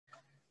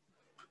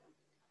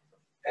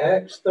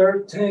Acts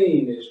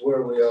 13 is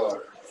where we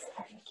are.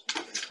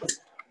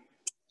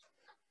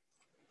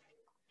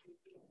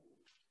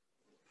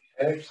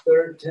 Acts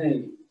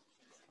 13.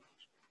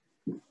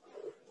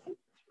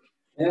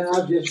 And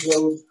I just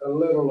wrote a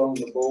little on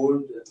the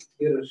board to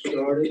get us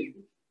started.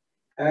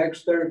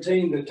 Acts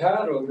 13, the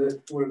title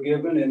that we're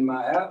given in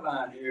my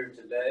outline here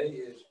today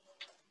is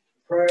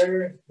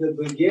Prayer, the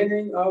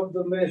Beginning of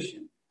the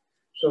Mission.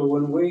 So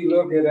when we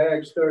look at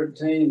Acts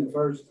 13, the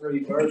first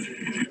 3 verses,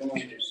 we're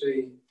going to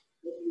see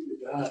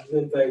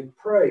that they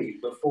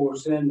prayed before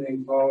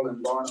sending Paul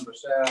and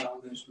Barnabas out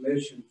on this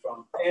mission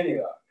from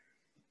Antioch.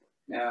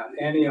 Now,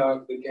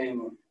 Antioch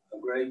became a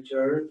great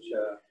church,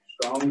 a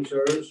strong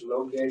church,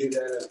 located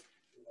at a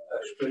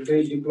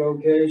strategic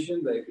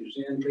location. They could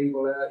send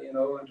people out, into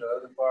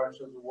other parts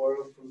of the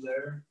world from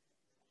there.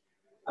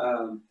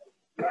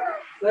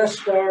 Let's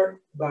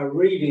start by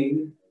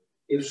reading,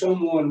 if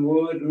someone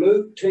would,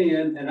 Luke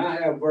 10, and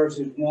I have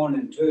verses 1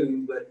 and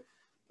 2, but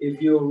if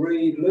you'll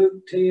read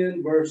Luke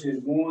 10,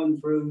 verses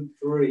 1 through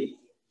 3,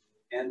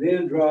 and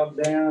then drop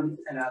down,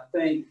 and I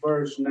think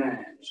verse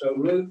 9. So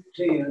Luke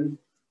 10,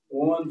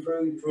 1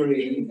 through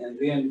 3, and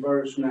then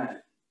verse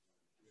 9.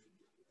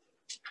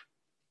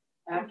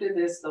 After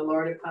this, the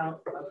Lord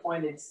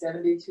appointed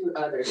 72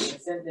 others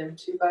and sent them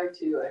 2 by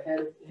 2 ahead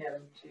of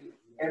him to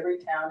every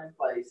town and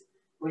place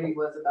where he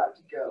was about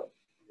to go.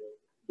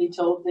 He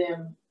told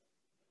them,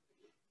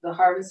 "The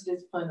harvest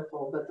is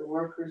plentiful, but the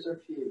workers are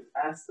few.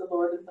 Ask the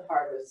Lord of the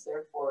harvest,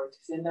 therefore, to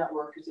send out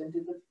workers into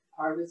the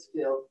harvest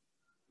field.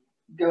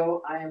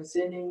 Go, I am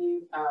sending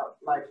you out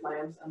like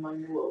lambs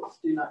among wolves.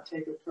 Do not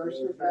take a purse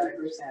or bag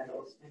or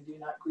sandals, and do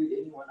not greet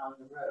anyone on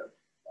the road.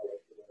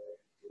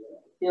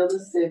 Heal the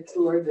sick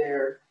who are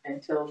there,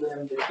 and tell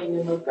them the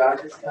kingdom of God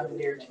has come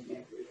near to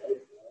you."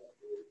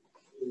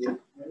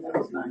 That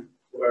was 9.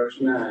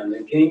 Verse 9,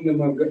 the kingdom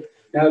of God.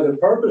 Now, the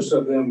purpose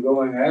of them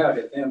going out,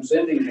 of them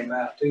sending them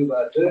out 2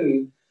 by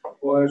 2,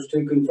 was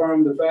to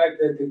confirm the fact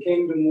that the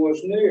kingdom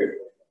was near.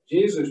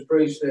 Jesus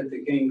preached that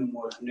the kingdom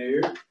was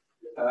near.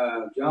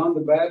 John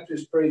the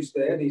Baptist preached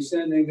that. He's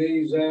sending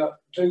these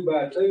out 2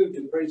 by 2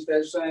 to preach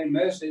that same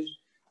message,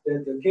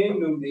 that the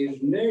kingdom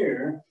is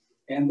near.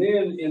 And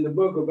then in the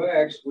book of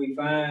Acts, we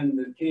find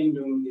the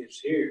kingdom is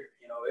here.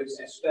 It's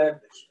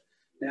established.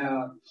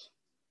 Now,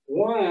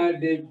 why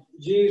did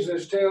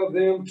Jesus tell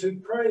them to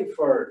pray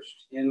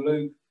first in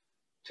Luke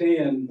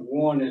 10,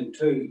 1 and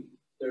 2?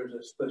 There's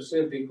a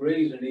specific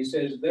reason. He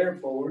says,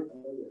 therefore,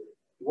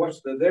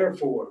 what's the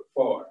therefore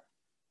for?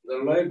 The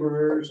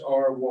laborers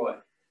are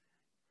what?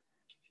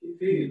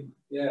 Few.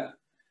 Yeah.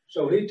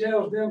 So he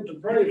tells them to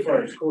pray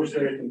first. Of course,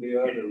 there can be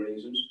other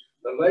reasons.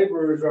 The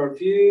laborers are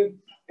few.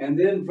 And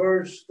then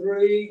verse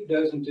 3,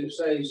 doesn't it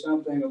say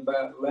something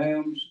about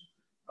lambs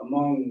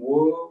among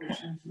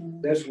wolves?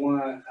 That's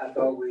why I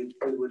thought we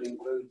would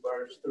include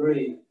verse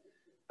 3.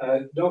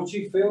 Don't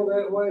you feel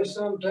that way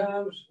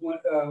sometimes when,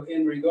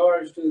 in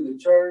regards to the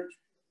church?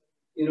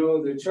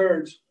 The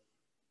church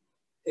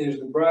is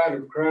the bride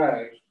of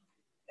Christ.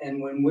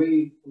 And when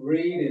we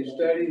read and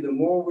study, the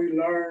more we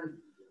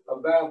learn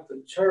about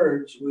the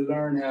church, we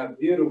learn how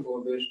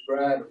beautiful this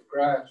bride of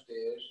Christ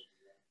is.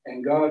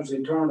 And God's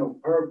eternal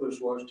purpose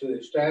was to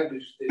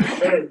establish this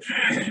church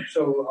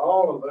so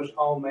all of us,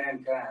 all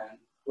mankind,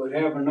 would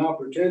have an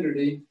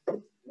opportunity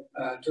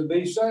to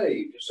be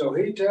saved. So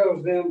he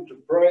tells them to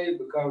pray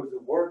because the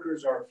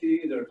workers are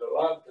few, there's a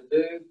lot to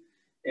do,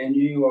 and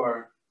you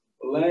are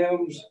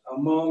lambs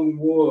among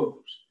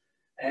wolves.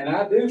 And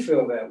I do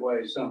feel that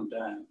way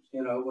sometimes.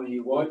 When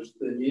you watch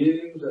the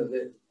news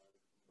that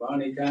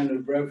Bonnie kind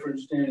of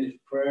referenced in his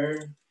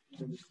prayer,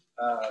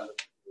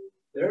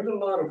 there's a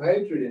lot of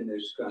hatred in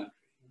this country.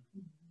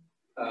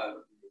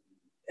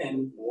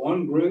 And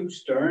one group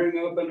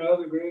stirring up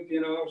another group,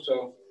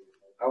 so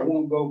I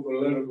won't go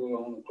political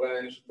on the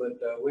class, but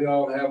we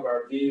all have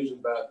our views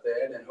about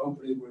that, and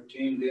hopefully we're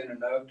tuned in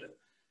enough to,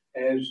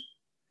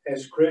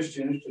 as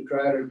Christians, to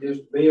try to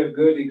just be a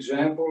good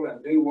example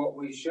and do what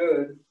we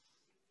should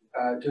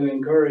to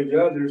encourage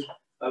others.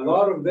 A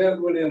lot of that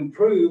would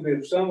improve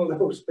if some of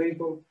those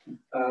people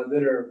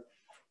that are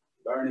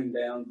burning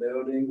down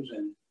buildings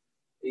and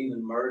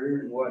even murder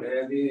and what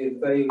have you, if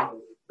they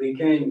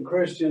became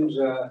Christians,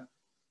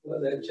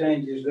 that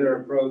changes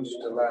their approach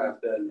to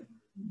life, doesn't it?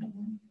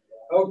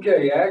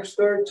 Okay, Acts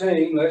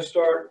 13, let's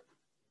start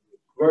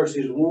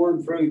verses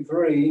 1 through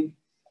 3.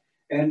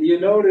 And you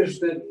notice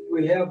that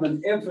we have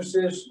an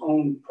emphasis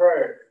on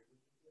prayer.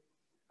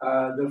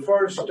 The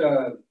first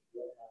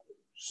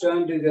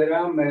Sunday that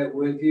I met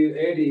with you,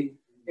 Eddie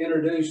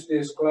introduced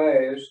this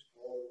class,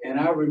 and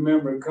I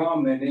remember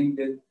commenting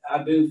that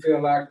I do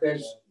feel like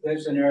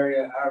that's an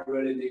area I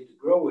really need to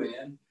grow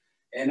in.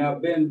 And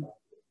I've been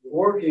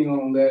working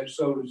on that,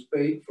 so to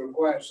speak, for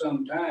quite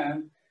some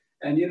time.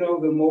 And,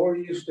 the more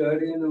you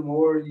study and the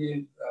more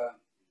you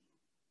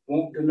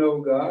want to know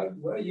God,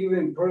 well, you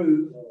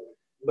improve.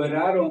 But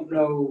I don't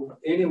know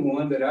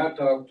anyone that I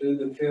talk to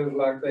that feels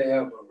like they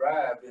have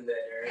arrived in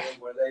that area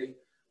where they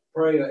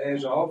pray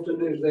as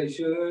often as they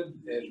should,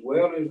 as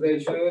well as they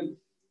should.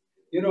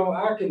 You know,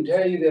 I can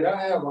tell you that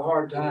I have a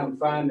hard time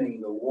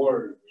finding the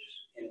words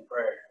in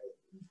prayer.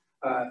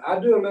 I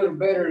do a little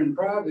better in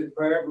private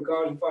prayer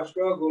because if I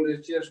struggle,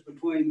 it's just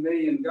between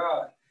me and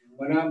God.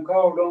 When I'm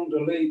called on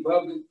to lead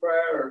public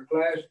prayer or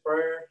class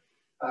prayer,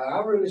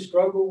 I really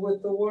struggle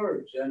with the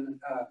words, and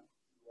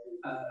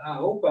I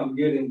hope I'm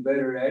getting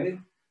better at it.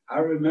 I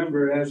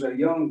remember as a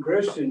young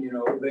Christian, you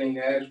know, being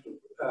asked to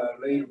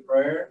lead a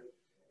prayer,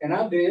 and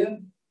I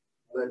did.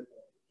 But,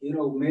 you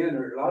know,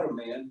 a lot of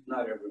men,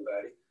 not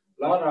everybody,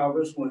 a lot of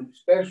us,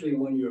 especially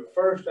when you're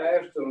first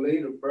asked to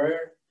lead a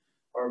prayer,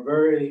 are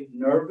very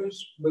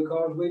nervous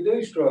because we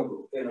do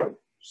struggle in a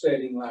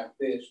setting like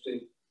this to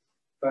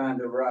find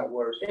the right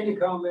words. Any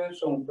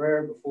comments on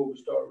prayer before we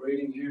start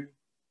reading here?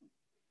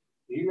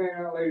 You may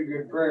not lead a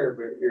good prayer,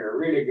 but you're a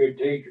really good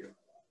teacher.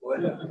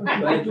 Well,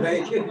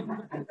 thank you.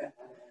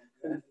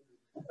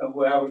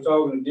 Well, I was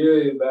talking to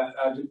Julie about,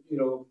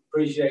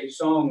 appreciate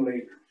song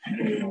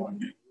leaders.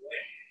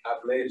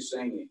 I've led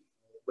singing,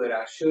 but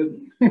I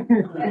shouldn't.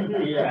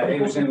 Yeah,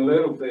 it was in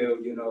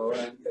Littlefield, you know,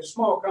 and a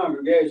small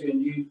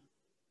congregation,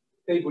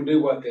 people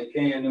do what they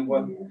can, and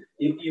what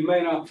you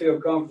may not feel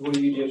comfortable,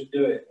 you just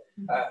do it.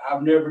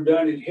 I've never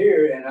done it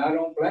here, and I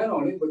don't plan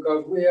on it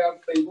because we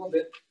have people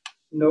that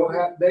know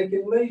how they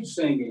can lead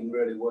singing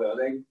really well.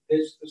 They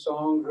pitch the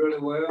songs really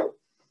well.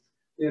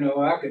 You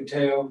know, I could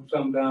tell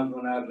sometimes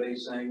when I lead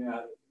singing,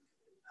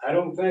 I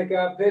don't think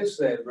I pitch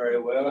that very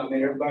well. I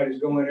mean, everybody's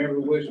going every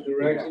which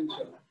direction.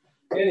 So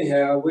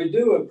anyhow, we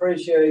do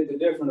appreciate the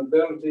different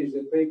abilities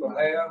that people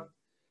have.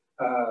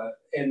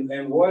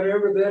 And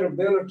whatever that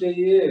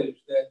ability is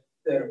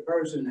that a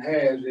person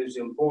has is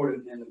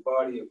important in the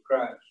body of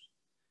Christ.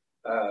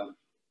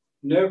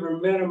 Never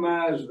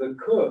minimize the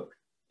cook,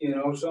 you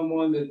know,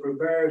 someone that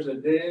prepares a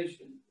dish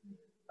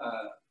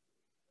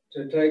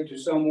to take to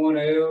someone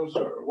else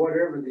or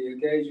whatever the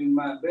occasion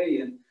might be.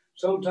 And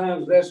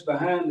sometimes that's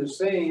behind the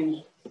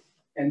scenes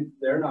and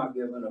they're not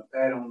given a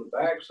pat on the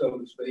back, so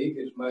to speak,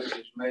 as much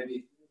as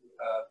maybe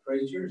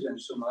preachers and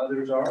some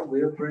others are.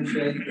 We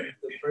appreciate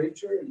the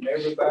preacher and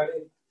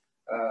everybody,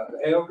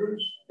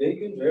 elders,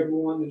 deacons,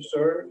 everyone that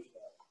serves.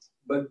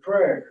 But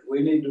prayer,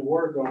 we need to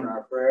work on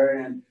our prayer.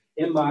 And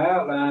in my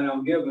outline,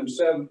 I'm given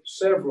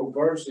several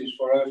verses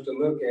for us to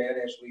look at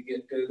as we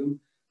get to them.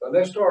 But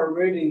let's start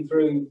reading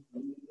through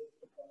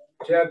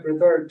chapter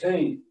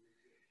 13.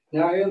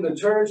 Now, in the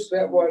church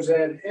that was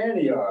at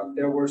Antioch,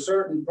 there were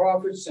certain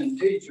prophets and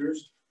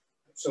teachers.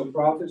 So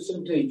prophets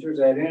and teachers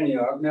at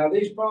Antioch. Now,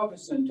 these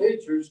prophets and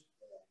teachers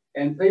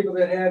and people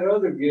that had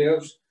other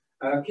gifts,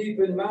 keep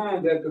in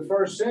mind that the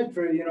first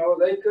century, you know,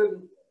 they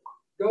couldn't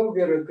go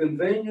get a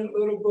convenient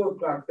little book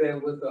like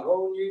that with the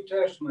whole New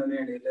Testament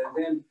in it. And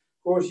then,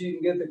 of course, you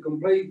can get the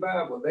complete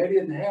Bible. They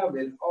didn't have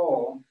it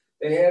all.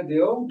 They had the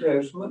Old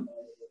Testament,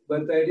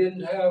 but they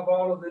didn't have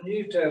all of the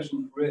New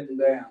Testament written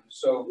down.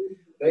 So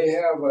they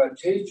have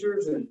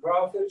teachers and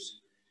prophets.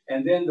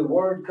 And then the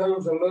word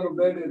comes a little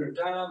bit at a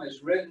time.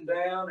 It's written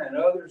down, and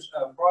others,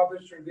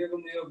 prophets are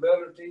given the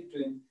ability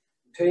to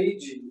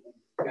teach.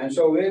 And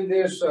so in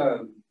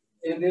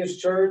this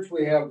church,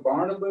 we have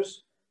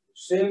Barnabas,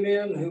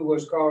 Simeon, who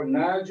was called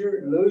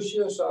Niger,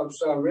 Lucius of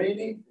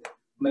Cyrene,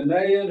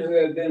 Manaen, who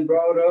had been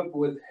brought up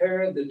with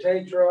Herod the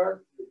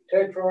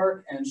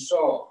Tetrarch, and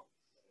Saul.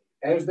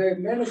 As they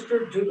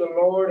ministered to the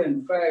Lord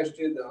and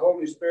fasted, the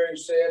Holy Spirit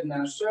said,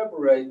 "Now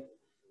separate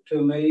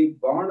to me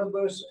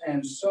Barnabas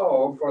and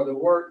Saul for the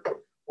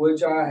work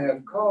which I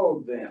have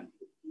called them."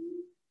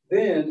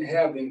 Then,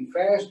 having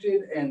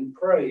fasted and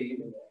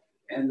prayed,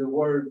 and the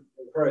word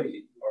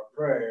prayed or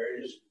prayer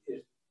is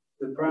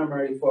the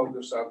primary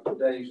focus of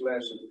today's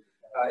lesson.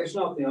 It's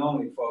not the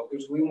only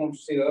focus. We want to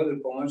see other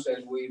points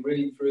as we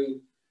read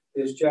through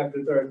this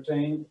chapter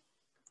 13.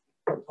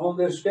 On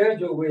this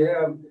schedule, we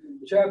have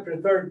chapter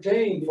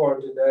 13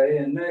 for today,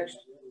 and next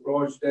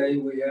Lord's Day,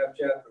 we have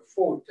chapter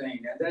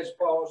 14. And that's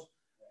Paul's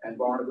and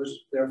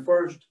Barnabas, their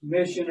first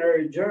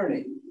missionary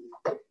journey.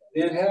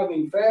 Then,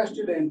 having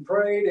fasted and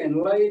prayed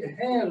and laid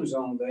hands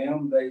on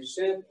them, they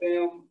sent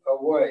them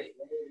away.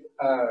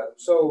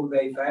 So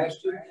they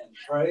fasted and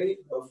prayed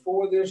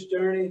before this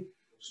journey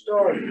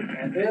started,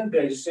 and then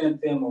they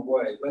sent them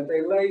away. But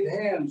they laid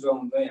hands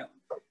on them.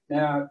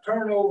 Now,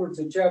 turn over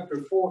to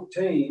chapter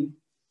 14,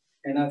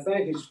 and I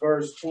think it's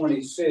verse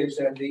 26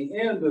 at the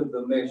end of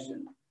the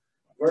mission.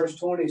 Verse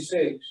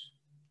 26.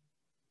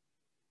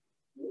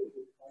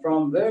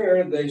 From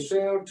there, they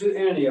sailed to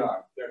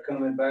Antioch. They're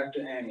coming back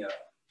to Antioch.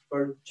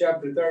 For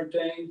chapter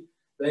 13,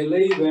 they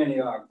leave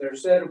Antioch. They're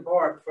set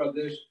apart for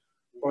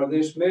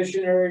this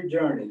missionary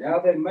journey. Now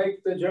they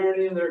make the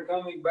journey and they're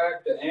coming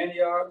back to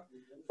Antioch.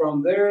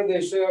 From there,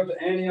 they sailed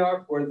to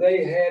Antioch, where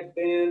they had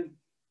been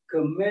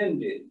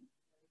commended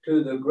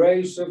to the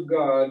grace of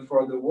God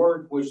for the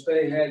work which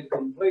they had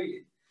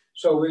completed.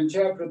 So in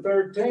chapter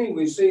 13,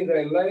 we see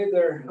they laid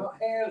their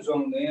hands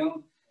on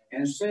them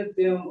and sent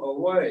them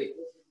away.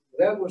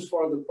 That was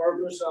for the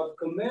purpose of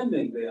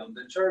commending them.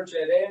 The church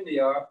at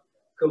Antioch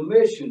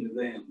commissioned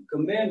them,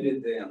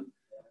 commended them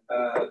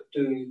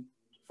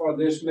for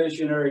this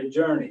missionary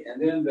journey,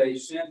 and then they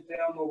sent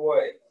them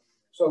away.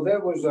 So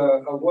that was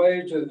a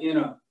way to,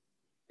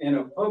 in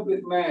a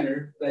public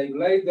manner, they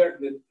laid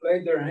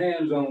their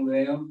hands on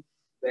them,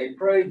 they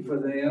prayed for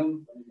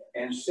them,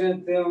 and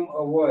sent them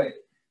away.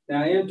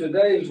 Now, in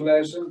today's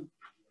lesson,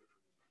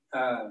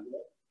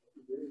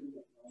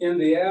 in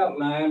the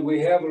outline,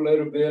 we have a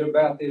little bit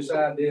about this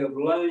idea of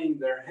laying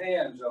their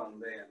hands on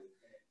them.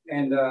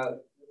 And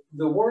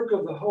the work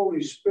of the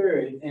Holy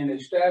Spirit in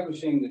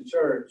establishing the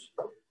church,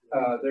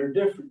 there are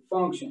different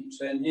functions.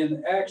 And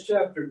in Acts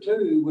chapter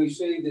 2, we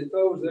see that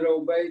those that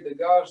obeyed the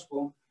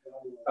gospel,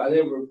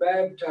 they were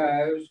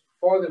baptized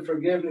for the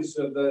forgiveness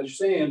of their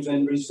sins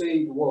and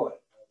received what?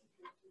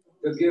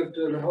 The gift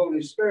of the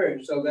Holy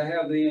Spirit. So they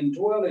have the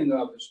indwelling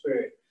of the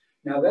Spirit.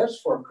 Now that's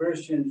for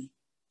Christians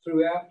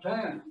throughout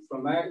time,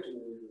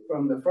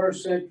 from the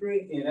first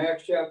century in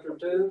Acts chapter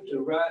 2 to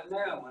right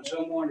now. When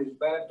someone is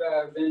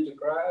baptized into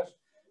Christ,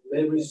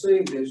 they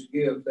receive this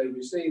gift. They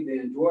receive the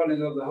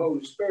indwelling of the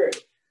Holy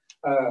Spirit.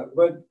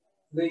 But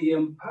the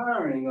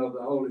empowering of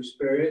the Holy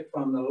Spirit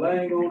from the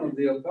laying on of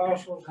the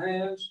apostles'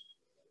 hands,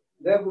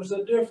 that was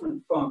a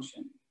different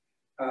function.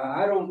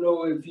 I don't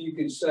know if you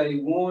could say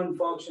one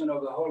function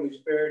of the Holy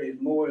Spirit is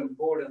more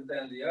important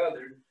than the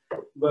other,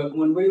 but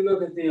when we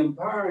look at the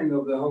empowering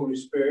of the Holy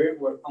Spirit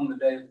on the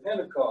day of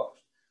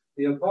Pentecost,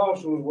 the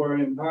apostles were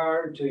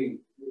empowered to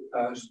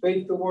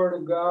speak the word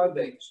of God.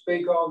 They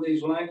speak all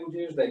these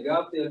languages. They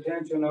got the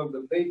attention of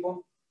the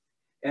people,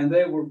 and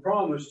they were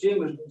promised,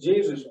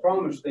 Jesus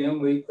promised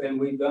them, and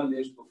we've done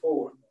this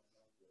before.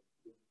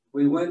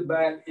 We went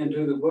back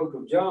into the book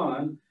of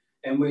John,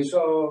 and we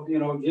saw,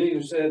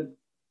 Jesus said,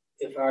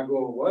 if I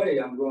go away,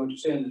 I'm going to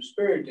send the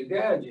Spirit to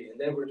guide you. And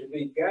they were to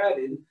be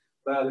guided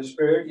by the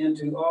Spirit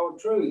into all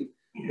truth.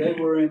 They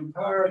were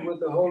empowered with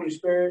the Holy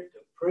Spirit to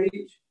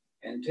preach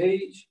and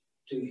teach,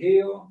 to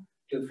heal,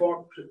 to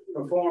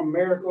perform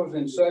miracles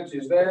and such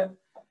as that.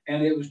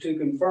 And it was to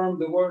confirm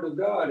the Word of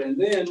God. And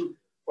then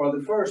for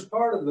the first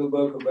part of the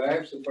book of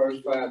Acts, the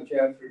first 5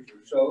 chapters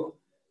or so,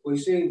 we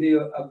see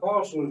the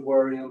apostles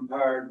were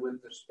empowered with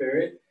the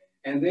Spirit.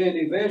 And then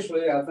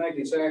eventually, I think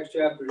it's Acts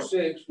chapter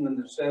 6, when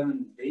the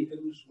 7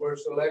 deacons were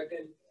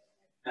selected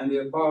and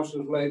the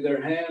apostles laid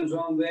their hands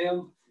on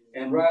them.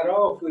 And right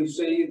off, we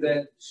see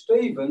that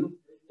Stephen,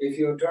 if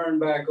you'll turn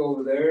back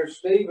over there,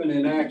 Stephen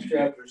in Acts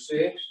chapter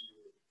 6,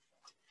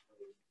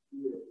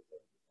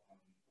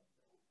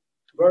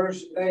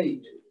 verse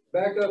 8,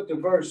 back up to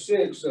verse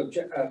 6 of,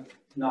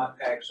 not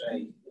Acts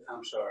 8,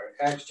 I'm sorry,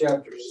 Acts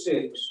chapter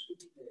 6.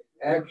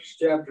 Acts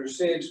chapter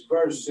 6,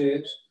 verse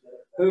 6.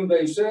 Whom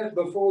they set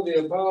before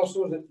the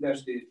apostles,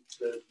 that's the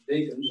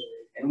deacons,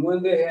 and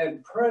when they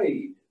had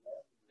prayed,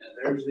 and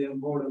there's the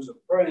importance of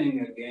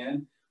praying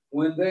again,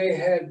 when they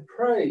had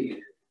prayed,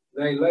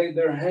 they laid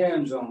their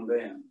hands on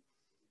them.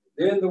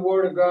 Then the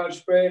word of God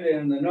spread,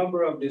 and the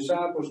number of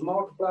disciples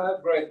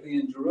multiplied greatly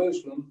in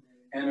Jerusalem,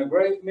 and a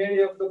great many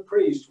of the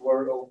priests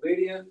were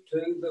obedient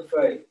to the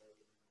faith.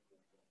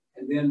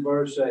 And then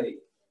verse 8,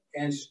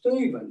 and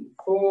Stephen,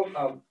 full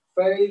of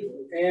faith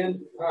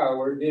and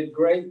power, did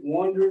great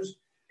wonders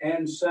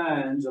and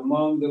signs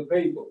among the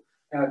people.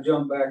 Now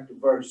jump back to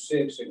verse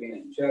 6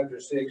 again, chapter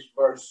 6,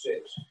 verse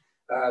 6.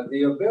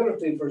 The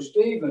ability for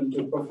Stephen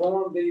to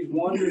perform these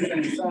wonders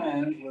and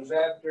signs was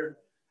after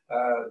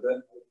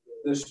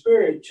the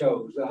Spirit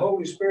chose, the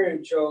Holy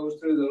Spirit chose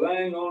through the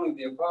laying on of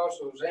the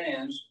apostles'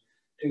 hands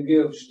to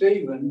give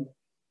Stephen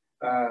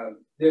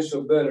this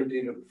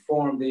ability to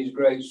perform these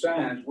great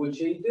signs, which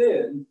he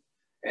did.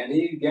 And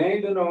he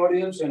gained an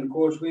audience, and of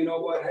course we know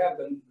what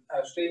happened.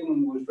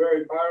 Stephen was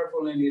very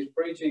powerful in his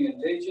preaching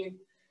and teaching.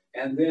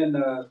 And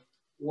then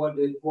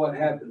what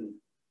happened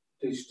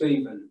to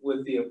Stephen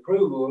with the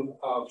approval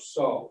of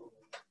Saul?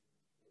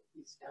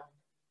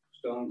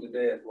 Stoned to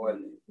death,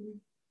 wasn't he?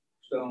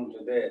 Stoned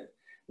to death.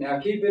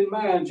 Now keep in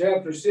mind,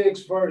 chapter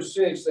 6, verse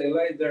 6, they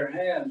laid their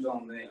hands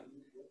on them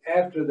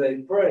after they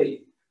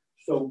prayed.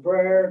 So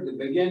prayer, the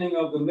beginning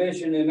of the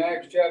mission in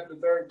Acts chapter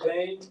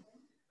 13,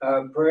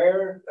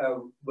 prayer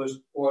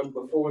was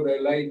before they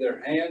laid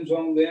their hands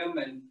on them,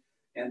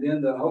 and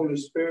then the Holy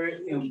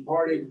Spirit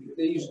imparted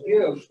these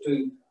gifts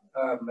to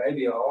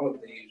maybe all of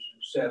these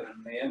 7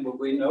 men, but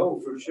we know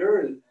for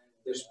sure that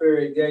the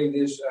Spirit gave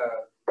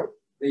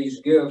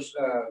these gifts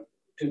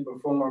to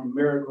perform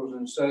miracles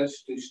and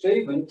such to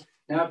Stephen.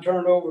 Now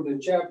turn over to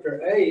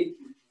chapter 8.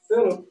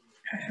 Philip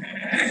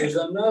is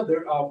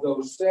another of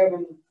those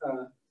 7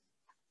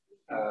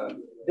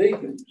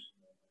 deacons.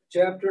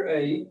 Chapter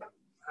 8.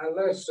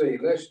 Let's see.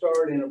 Let's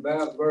start in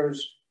about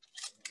verse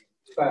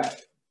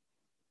 5.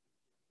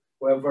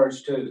 Well,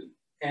 verse 2.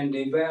 And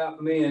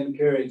devout men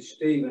carried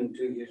Stephen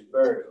to his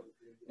burial.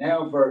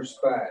 Now verse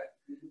 5.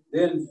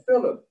 Then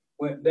Philip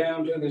went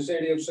down to the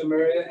city of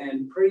Samaria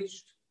and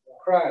preached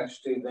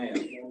Christ to them.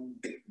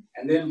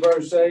 And then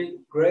verse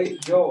 8,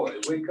 great joy.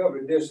 We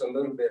covered this a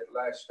little bit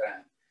last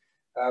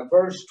time.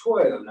 Verse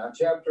 12. Now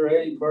chapter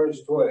 8,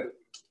 verse 12.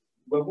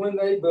 But when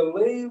they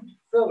believed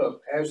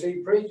Philip as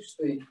he preached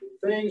the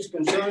things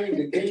concerning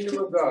the kingdom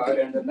of God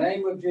and the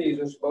name of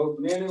Jesus, both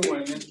men and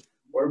women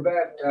were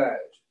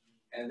baptized.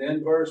 And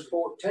then verse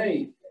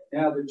 14,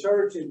 Now the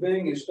church is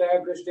being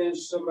established in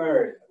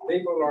Samaria.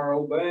 People are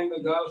obeying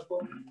the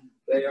gospel.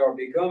 They are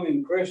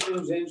becoming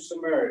Christians in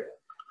Samaria.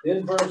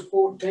 Then verse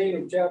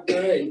 14 of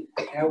chapter 8.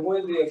 Now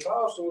when the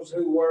apostles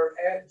who were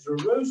at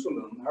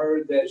Jerusalem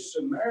heard that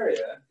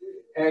Samaria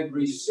had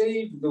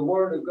received the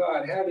word of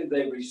God, how did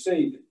they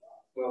receive it?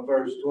 Well,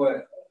 verse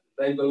 12.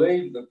 They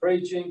believed the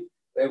preaching.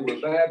 They were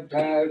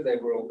baptized. They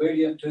were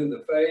obedient to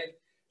the faith.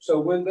 So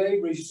when they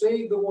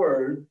received the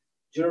word,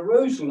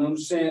 Jerusalem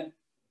sent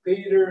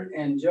Peter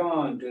and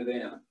John to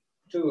them,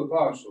 two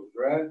apostles,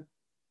 right?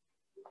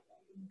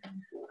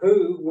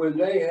 Who, when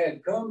they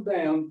had come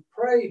down,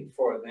 prayed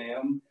for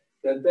them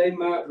that they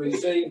might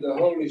receive the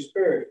Holy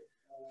Spirit.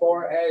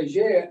 For as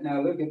yet,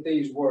 now look at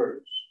these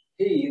words,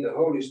 he, the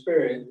Holy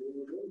Spirit,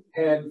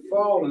 had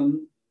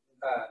fallen,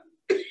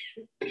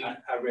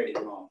 I read it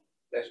wrong.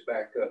 Let's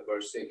back up,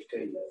 verse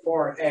 16.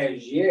 For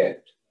as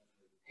yet,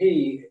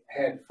 he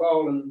had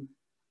fallen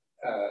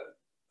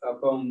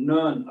upon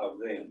none of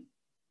them.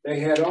 They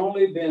had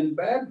only been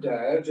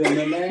baptized in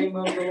the name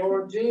of the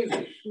Lord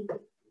Jesus.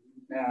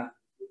 Now,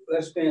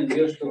 let's spend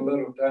just a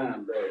little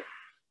time there.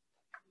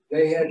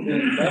 They had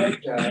been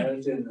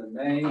baptized in the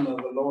name of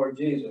the Lord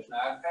Jesus.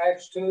 Now,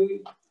 Acts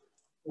 2,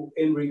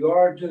 in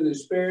regard to the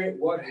Spirit,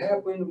 what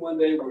happened when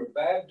they were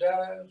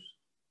baptized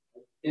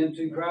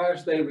into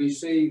Christ? They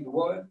received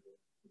what?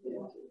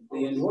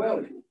 The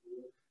indwelling.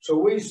 So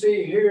we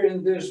see here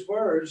in this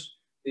verse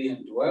the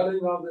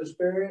indwelling of the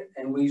Spirit,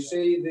 and we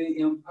see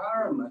the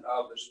empowerment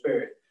of the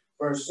Spirit.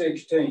 Verse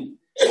 16.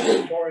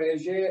 For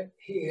as yet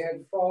he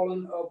had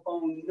fallen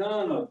upon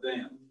none of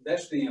them.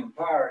 That's the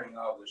empowering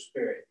of the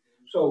Spirit.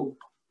 So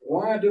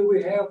why do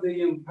we have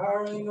the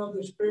empowering of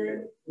the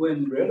Spirit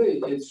when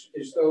really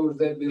it's those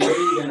that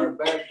believe and are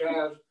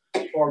baptized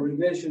for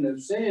remission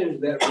of sins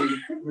that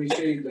we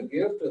receive the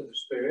gift of the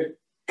Spirit?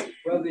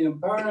 Well, the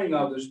empowering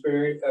of the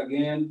Spirit,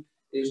 again,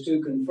 is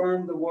to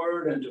confirm the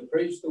word and to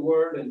preach the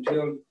word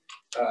until,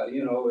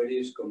 it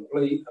is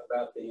complete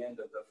about the end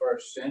of the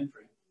first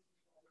century.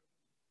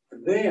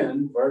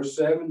 Then, verse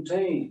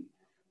 17.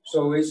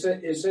 So it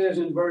says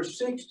in verse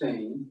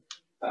 16,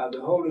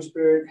 the Holy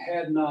Spirit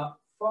had not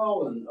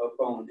fallen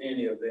upon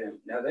any of them.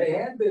 Now, they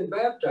had been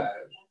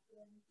baptized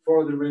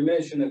for the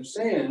remission of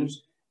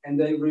sins, and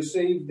they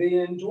received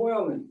the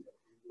indwelling.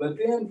 But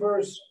then,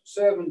 verse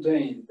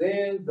 17,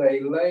 then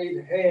they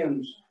laid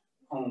hands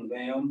on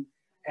them,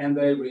 and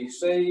they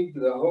received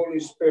the Holy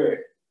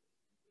Spirit.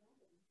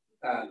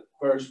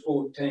 Verse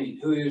 14,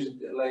 who is it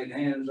that laid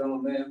hands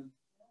on them?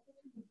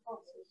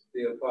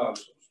 The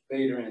apostles,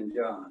 Peter and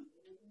John.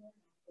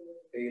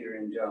 Peter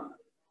and John.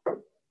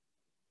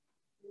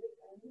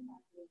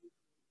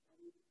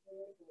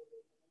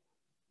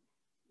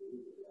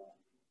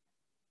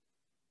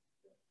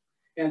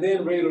 And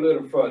then read a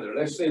little further.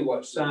 Let's see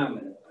what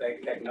Simon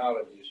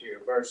acknowledges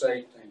here. Verse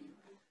 18.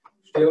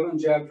 Still in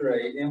chapter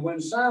 8. And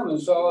when Simon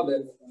saw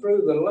that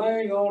through the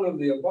laying on of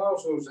the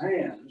apostles'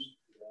 hands,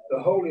 the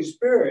Holy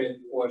Spirit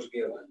was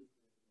given.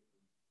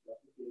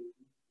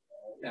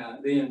 Now,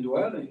 the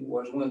indwelling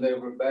was when they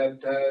were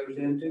baptized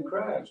into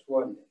Christ,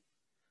 wasn't it?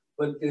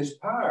 But this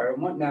power,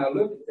 now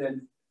look,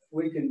 and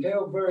we can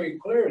tell very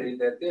clearly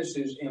that this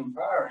is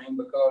empowering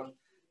because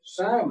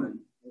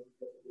Simon,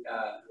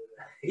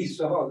 he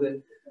saw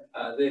that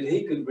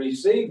he could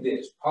receive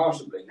this,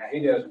 possibly. Now,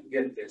 he doesn't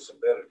get this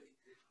ability.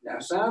 Now,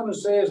 Simon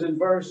says in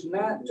verse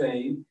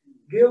 19,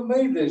 give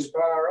me this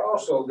power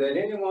also, that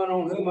anyone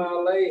on whom I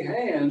lay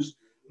hands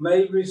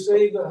may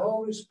receive the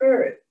Holy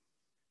Spirit.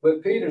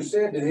 But Peter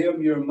said to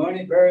him, your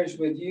money perished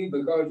with you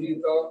because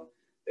you thought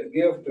the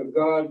gift of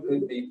God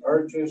could be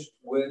purchased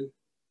with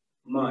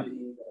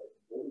money.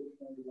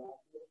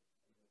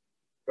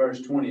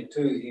 Verse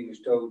 22, he was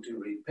told to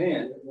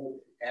repent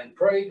and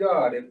pray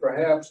God, if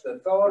perhaps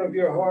the thought of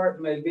your heart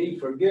may be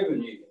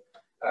forgiven you.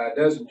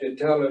 Doesn't it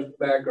tell us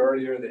back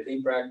earlier that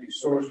he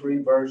practiced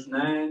sorcery, verse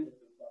 9?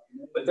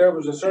 But there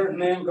was a certain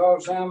man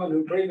called Simon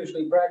who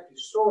previously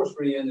practiced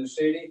sorcery in the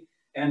city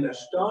and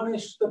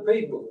astonished the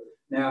people.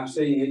 Now,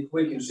 see,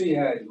 we can see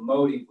how his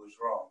motive was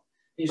wrong.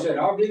 He said,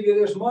 I'll give you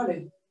this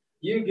money.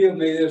 You give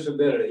me this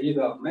ability. He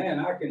thought, man,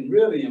 I can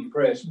really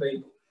impress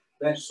people.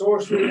 That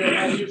sorcery that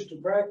I used to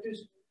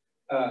practice,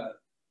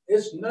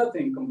 it's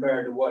nothing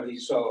compared to what he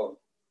saw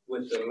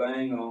with the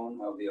laying on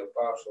of the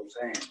apostles'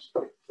 hands.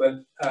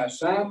 But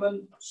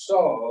Simon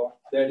saw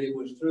that it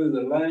was through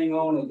the laying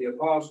on of the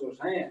apostles'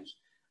 hands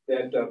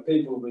that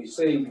people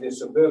received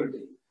this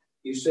ability.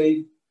 You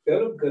see,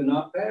 Philip could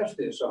not pass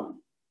this on.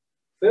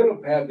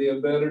 Philip had the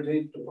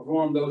ability to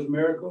perform those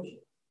miracles.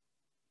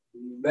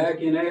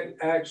 Back in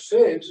Acts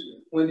 6,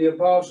 when the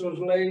apostles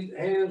laid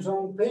hands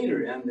on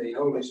Peter and the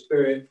Holy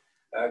Spirit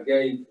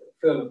gave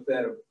Philip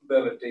that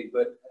ability.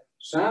 But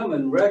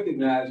Simon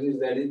recognizes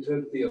that it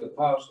took the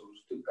apostles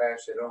to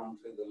pass it on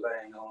through the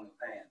laying on of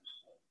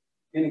hands.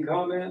 Any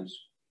comments?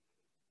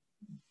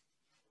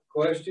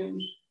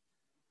 Questions?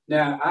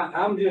 Now,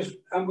 I'm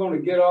going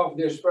to get off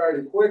this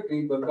fairly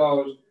quickly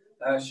because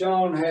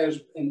Sean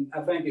has,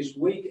 I think it's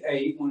week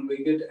 8, when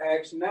we get to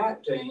Acts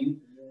 19,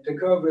 to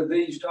cover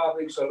these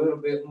topics a little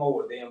bit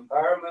more. The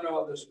empowerment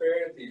of the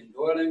Spirit, the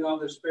indwelling of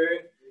the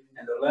Spirit,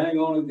 and the laying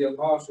on of the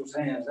apostles'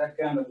 hands, that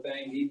kind of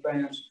thing he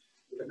plans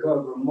to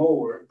cover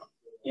more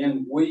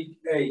in week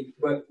 8.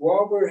 But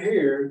while we're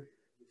here,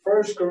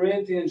 1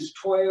 Corinthians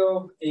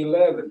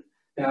 12:11.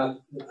 Now,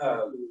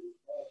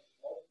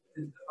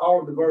 all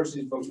of the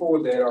verses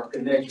before that are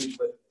connected,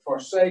 but for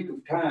sake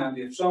of time,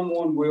 if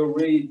someone will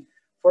read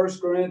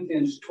 1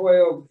 Corinthians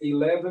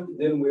 12:11,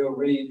 then we'll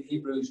read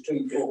Hebrews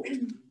 2:4.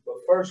 But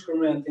 1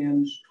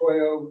 Corinthians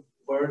 12,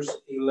 verse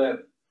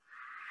 11.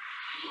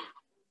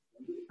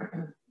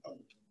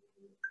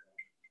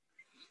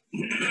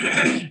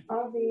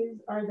 All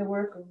these are the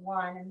work of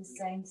one and the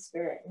same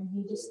Spirit, and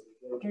he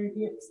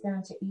distributes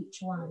them to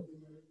each one,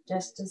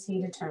 just as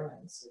he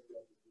determines.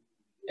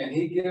 And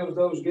he gives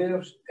those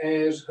gifts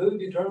as who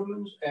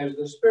determines? As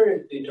the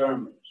Spirit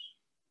determines.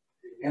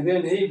 And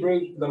then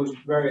Hebrews, those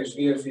various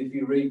gifts, if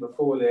you read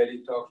before that,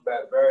 he talks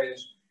about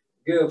various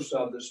gifts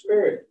of the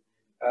Spirit.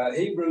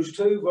 Hebrews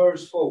 2,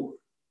 verse 4.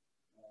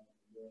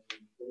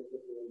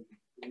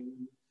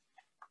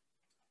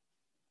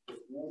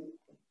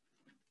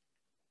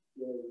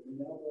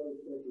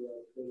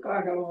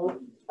 God will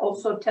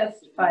also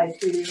testify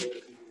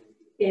to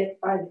it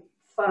by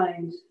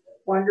signs,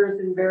 wonders,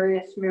 and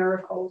various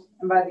miracles,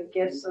 and by the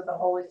gifts of the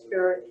Holy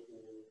Spirit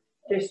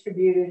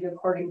distributed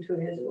according to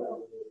his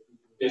will.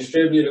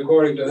 Distributed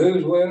according to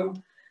whose will?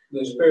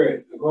 The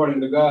Spirit,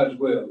 according to God's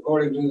will.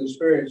 According to the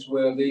Spirit's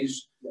will,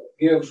 these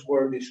gifts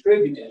were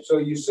distributed. So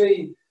you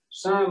see,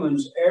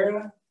 Simon's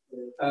error,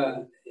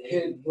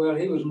 he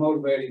was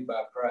motivated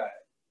by pride.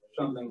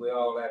 Something we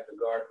all have to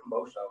guard,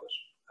 most of us,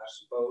 I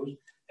suppose,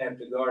 have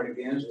to guard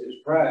against is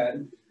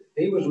pride.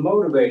 He was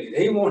motivated.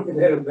 He wanted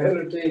that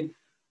ability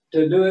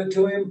to do it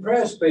to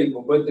impress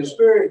people, but the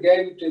Spirit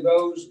gave it to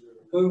those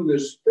whom the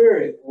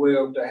Spirit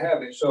willed to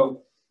have it.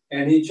 So,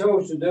 and he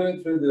chose to do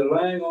it through the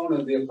laying on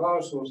of the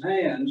apostles'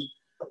 hands,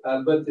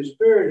 but the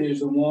Spirit is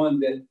the one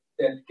that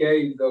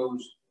gave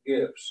those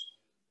gifts.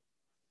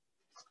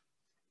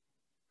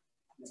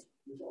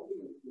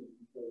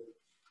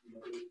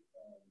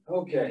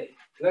 Okay,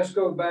 let's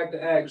go back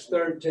to Acts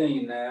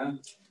 13 now.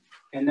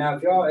 And now,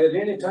 if y'all at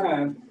any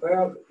time,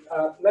 well,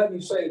 let me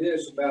say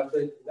this about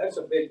this. That's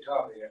a big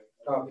topic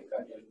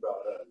I just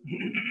brought up.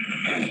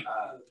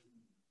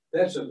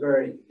 That's a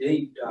very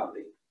deep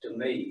topic to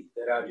me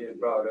that I just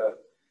brought up.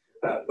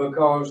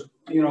 Because,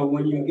 you know,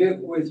 when you get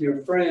with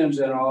your friends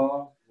and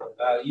all,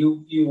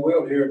 you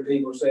will hear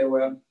people say,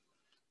 well,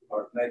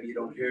 or maybe you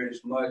don't hear it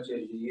as much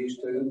as you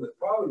used to, but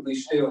probably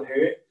still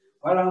hear it.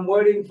 Well, I'm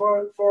waiting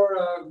for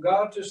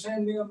God to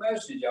send me a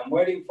message. I'm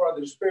waiting for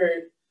the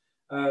Spirit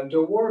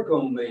to work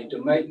on me,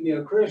 to make me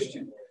a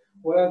Christian.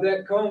 Well,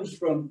 that comes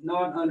from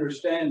not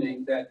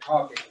understanding that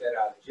topic that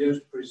I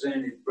just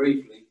presented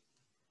briefly.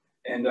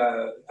 And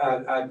I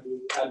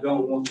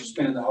don't want to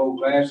spend the whole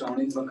class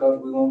on it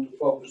because we want to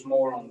focus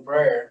more on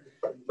prayer.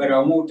 But I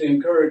want to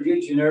encourage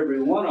each and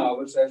every one of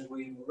us as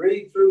we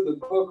read through the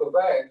book of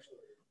Acts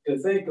to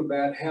think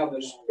about how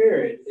the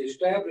Spirit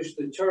established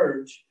the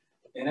church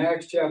in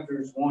Acts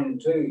chapters 1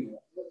 and 2,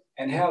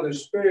 and how the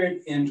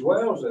Spirit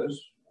indwells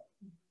us,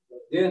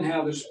 then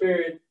how the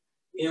Spirit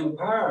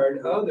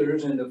empowered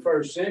others in the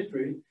first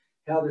century,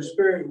 how the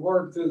Spirit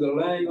worked through the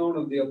laying on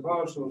of the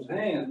apostles'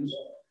 hands,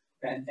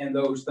 and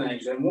those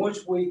things. And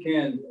once we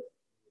can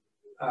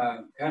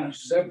kind of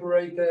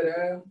separate that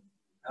out,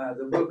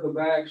 the book of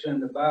Acts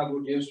and the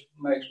Bible just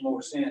makes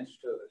more sense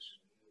to us.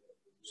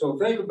 So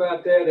think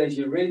about that as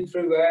you read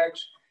through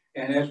Acts,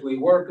 and as we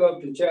work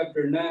up to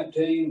chapter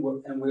 19,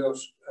 and we'll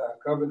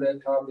cover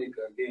that topic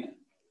again.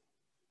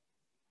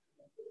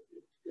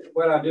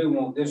 Well, I do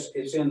want this,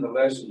 it's in the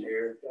lesson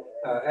here.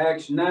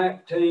 Acts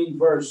 19,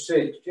 verse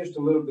 6, just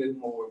a little bit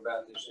more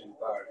about this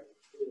empowerment.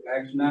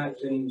 Acts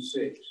 19,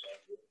 6.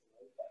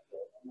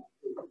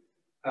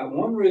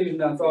 One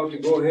reason I thought to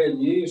go ahead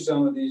and use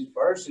some of these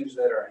verses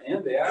that are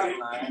in the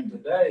outline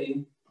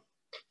today,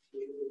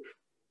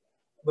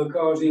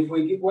 because if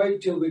we wait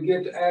till we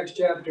get to Acts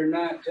chapter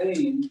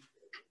 19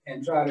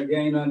 and try to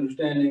gain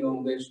understanding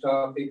on this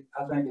topic,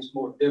 I think it's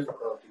more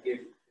difficult to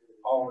get it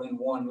all in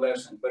one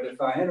lesson. But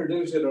if I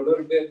introduce it a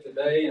little bit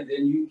today, and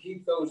then you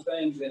keep those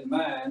things in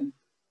mind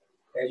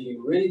as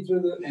you read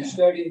through and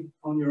study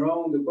on your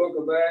own the book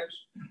of Acts,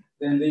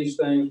 then these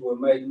things will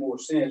make more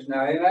sense.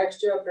 Now, in Acts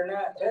chapter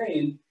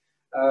 19,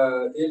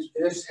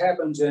 this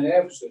happens in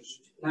Ephesus,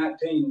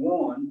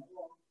 19:1.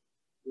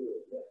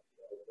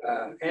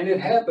 And it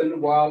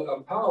happened while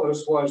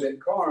Apollos was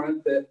at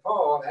Corinth that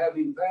Paul,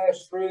 having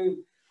passed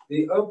through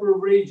the upper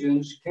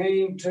regions,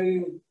 came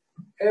to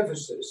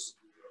Ephesus.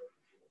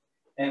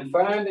 And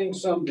finding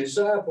some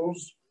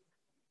disciples,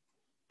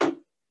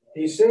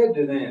 he said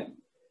to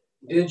them,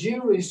 "Did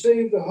you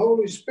receive the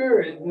Holy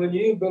Spirit when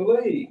you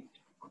believed?"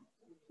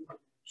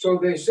 So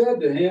they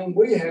said to him,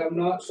 "We have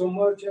not so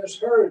much as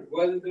heard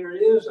whether there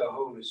is a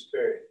Holy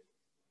Spirit."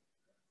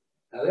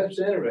 Now that's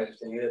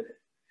interesting, isn't it?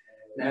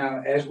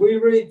 Now, as we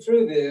read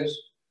through this,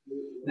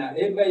 now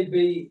it may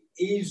be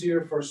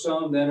easier for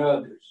some than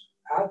others.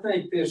 I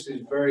think this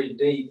is very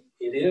deep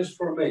It is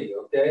for me,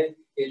 okay?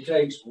 It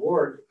takes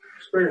work,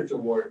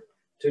 spiritual work,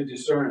 to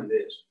discern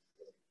this.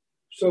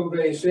 So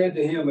they said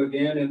to him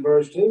again in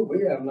verse 2,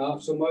 we have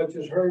not so much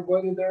as heard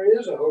whether there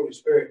is a Holy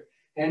Spirit.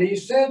 And he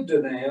said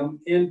to them,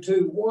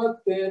 into what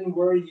then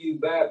were you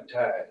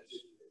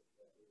baptized?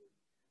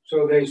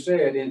 So they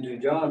said, into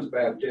John's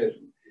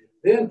baptism.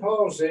 Then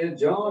Paul said,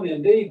 John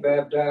indeed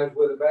baptized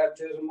with a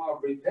baptism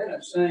of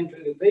repentance, saying to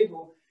the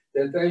people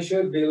that they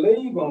should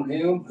believe on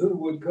him who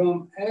would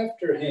come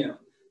after him,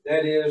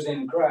 that is,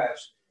 in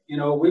Christ. You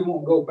know, we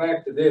won't go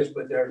back to this,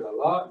 but there's a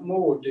lot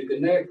more to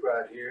connect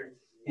right here.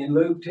 In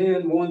Luke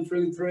 10, 1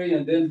 through 3,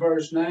 and then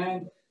verse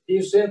 9,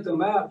 he sent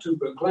them out to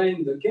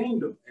proclaim the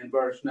kingdom in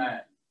verse 9.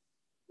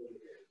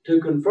 To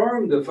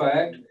confirm the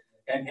fact,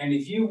 and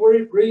if you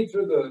read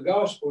through the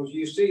Gospels,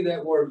 you see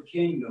that word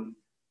kingdom.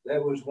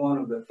 That was one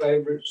of the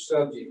favorite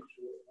subjects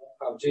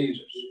of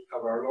Jesus,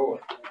 of our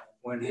Lord,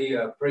 when he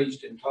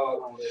preached and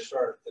taught on this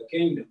earth, the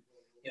kingdom.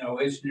 You know,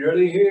 it's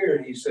nearly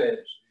here, he says.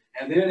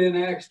 And then in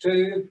Acts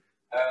 2,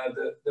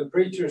 the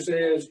preacher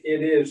says,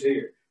 it is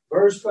here.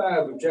 Verse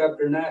 5 of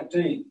chapter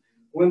 19.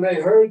 When they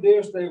heard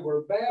this, they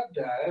were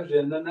baptized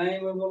in the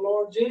name of the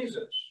Lord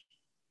Jesus.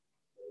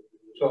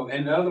 So,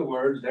 in other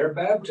words, their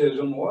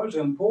baptism was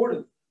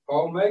important.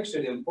 Paul makes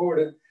it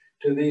important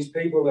to these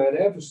people at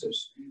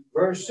Ephesus.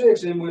 Verse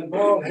 6, and when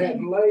Paul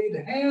had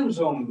laid hands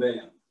on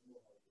them,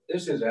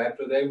 this is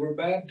after they were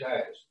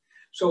baptized.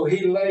 So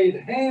he laid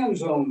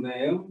hands on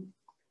them,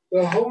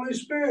 the Holy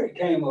Spirit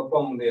came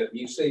upon them.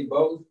 You see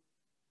both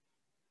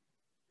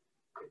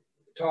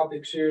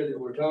topics here that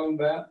we're talking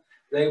about.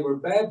 They were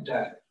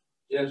baptized,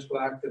 just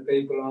like the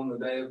people on the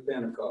day of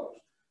Pentecost.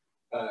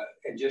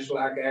 And just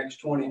like Acts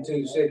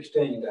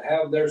 22:16, to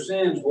have their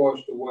sins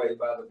washed away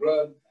by the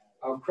blood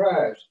of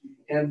Christ.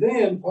 And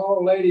then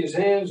Paul laid his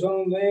hands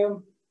on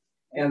them,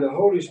 and the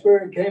Holy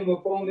Spirit came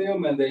upon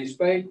them, and they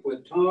spake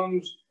with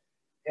tongues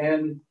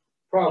and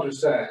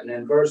prophesied. And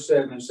then verse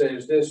 7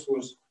 says this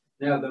was,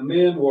 now the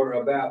men were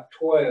about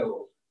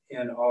 12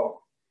 in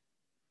all.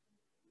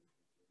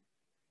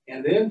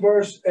 And then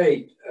verse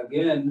 8,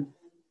 again,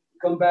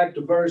 come back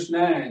to verse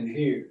 9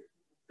 here,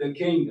 the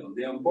kingdom,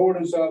 the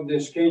importance of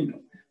this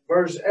kingdom.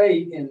 Verse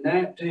 8 in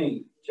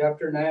 19,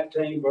 chapter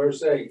 19,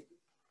 verse 8.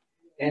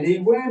 And he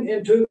went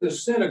into the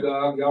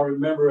synagogue. Y'all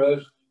remember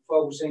us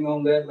focusing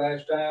on that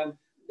last time?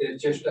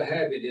 It's just a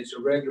habit. It's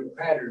a regular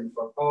pattern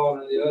for Paul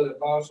and the other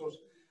apostles.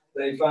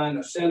 They find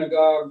a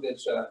synagogue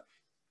that's,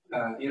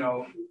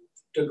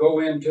 to go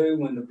into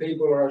when the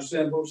people are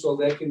assembled so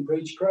they can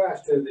preach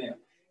Christ to them.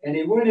 And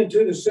he went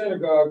into the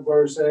synagogue,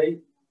 verse 8,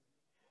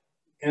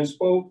 and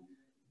spoke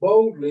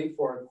boldly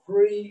for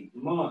 3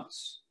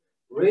 months,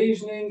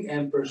 reasoning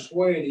and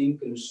persuading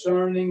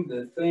concerning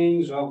the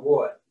things of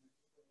what?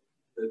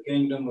 The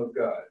kingdom of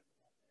God.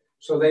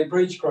 So they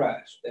preach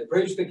Christ. They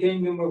preach the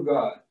kingdom of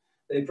God.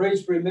 They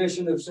preach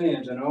remission of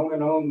sins, and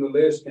on the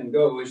list can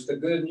go. It's the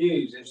good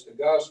news. It's the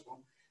gospel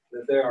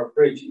that they are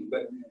preaching.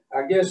 But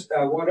I guess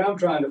what I'm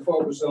trying to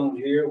focus on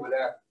here,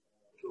 without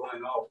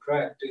going off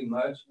track too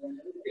much,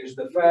 is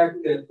the fact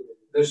that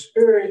the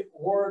Spirit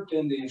worked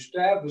in the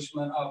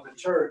establishment of the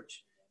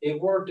church. It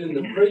worked in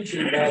the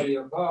preaching by the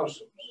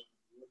apostles.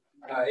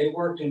 It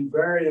worked in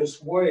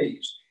various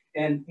ways.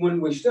 And when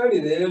we study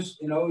this,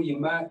 you know, you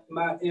might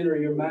enter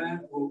your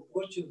mind, well,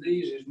 which of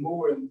these is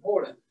more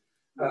important?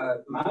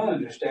 My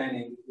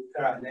understanding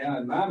right now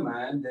in my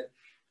mind that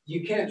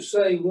you can't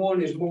say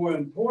one is more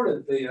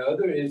important than the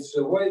other. It's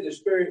the way the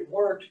Spirit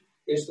worked.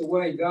 It's the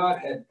way God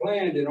had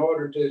planned in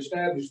order to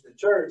establish the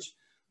church.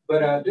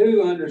 But I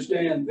do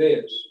understand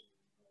this.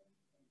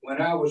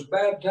 When I was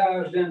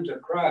baptized into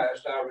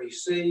Christ, I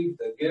received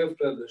the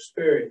gift of the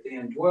Spirit, the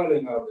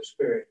indwelling of the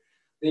Spirit.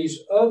 These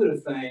other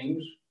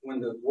things, when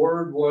the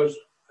word was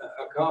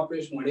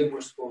accomplished, when it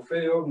was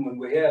fulfilled, when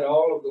we had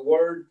all of the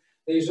word,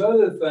 these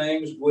other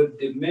things would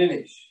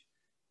diminish,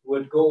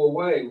 would go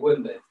away,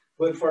 wouldn't they?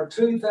 But for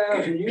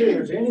 2,000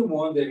 years,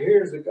 anyone that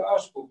hears the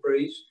gospel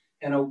preached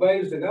and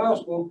obeys the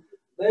gospel,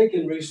 they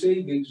can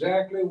receive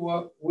exactly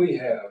what we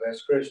have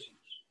as Christians.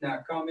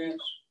 Now,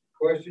 comments,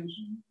 questions?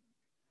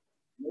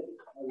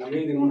 I'm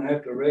either going to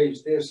have to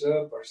raise this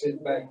up or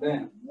sit back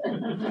down.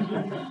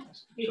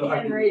 You so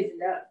can raise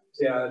it up.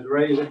 Yeah, I was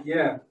raising it,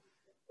 yeah.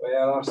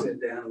 Well, I'll sit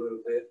down a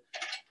little bit.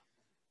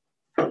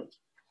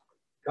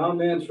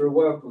 Comments are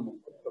welcome,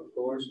 of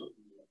course.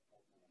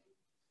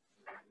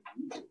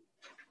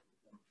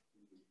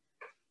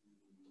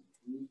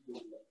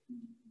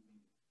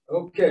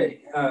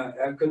 Okay,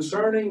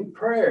 concerning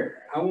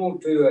prayer, I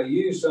want to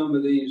use some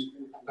of these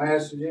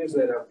passages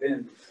that have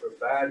been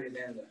provided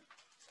in the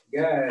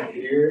guide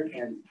here,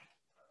 and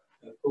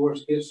of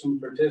course get some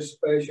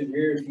participation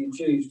here if you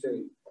choose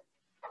to.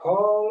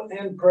 Call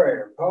and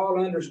prayer.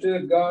 Paul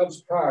understood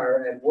God's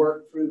power at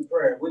work through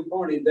prayer. We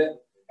pointed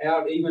that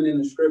out even in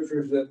the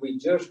scriptures that we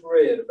just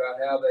read about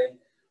how they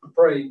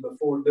prayed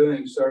before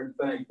doing certain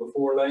things,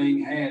 before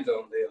laying hands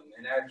on them.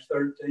 In Acts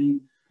 13,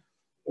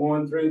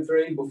 1 through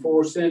 3,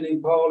 before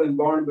sending Paul and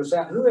Barnabas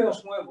out. Who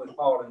else went with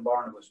Paul and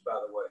Barnabas, by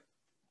the way?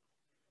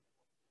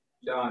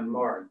 John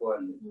Mark,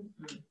 wasn't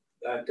it?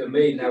 to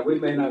me, now we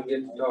may not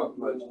get to talk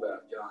much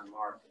about John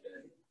Mark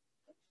today,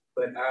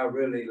 but I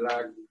really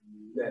like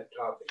that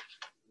topic.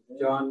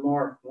 John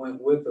Mark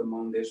went with them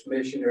on this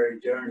missionary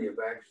journey of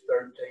Acts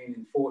 13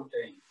 and 14.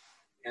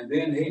 And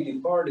then he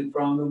departed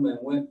from them and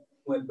went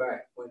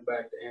back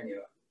to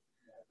Antioch.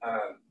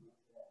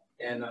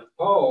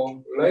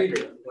 Paul,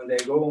 later, when they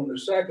go on the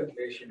second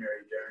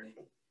missionary journey,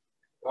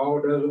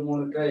 Paul doesn't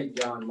want to take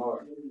John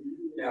Mark.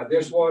 Now,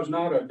 this was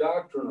not a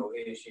doctrinal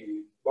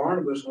issue.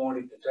 Barnabas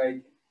wanted to take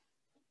him.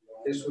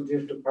 This was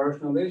just a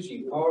personal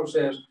issue. Paul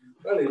says,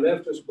 well, he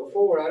left us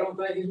before. I don't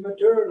think he's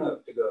mature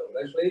enough to go.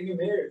 Let's leave him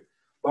here.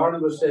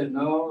 Barnabas said,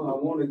 no, I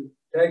want to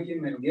take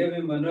him and give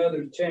him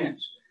another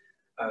chance.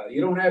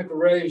 You don't have to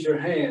raise your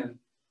hand,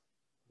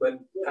 but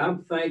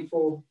I'm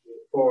thankful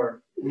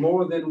for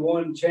more than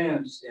one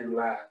chance in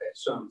life at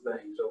some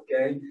things,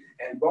 okay?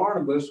 And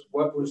Barnabas,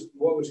 what was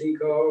he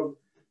called?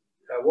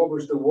 What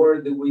was the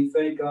word that we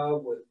think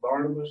of with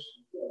Barnabas?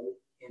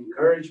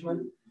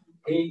 Encouragement.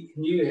 He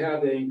knew how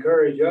to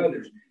encourage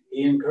others.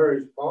 He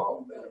encouraged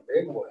Paul in a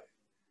big way.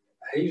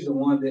 He's the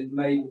one that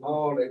made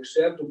Paul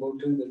acceptable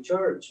to the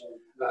church.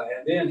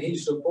 And then he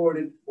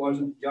supported,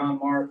 wasn't John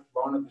Mark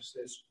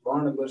Barnabas'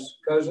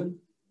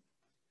 cousin?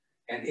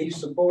 And he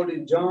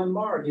supported John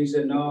Mark. He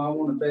said, no, I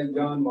want to take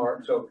John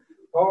Mark. So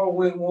Paul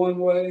went one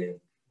way,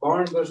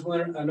 Barnabas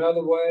went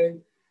another way,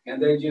 and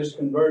they just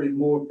converted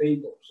more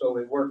people. So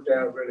it worked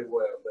out really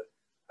well. But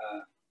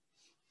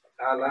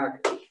I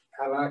like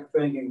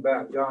thinking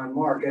about John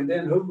Mark. And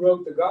then who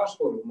wrote the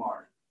Gospel of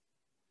Mark?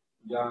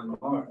 John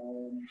Mark.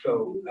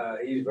 So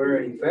he's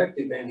very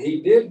effective, and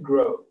he did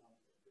grow.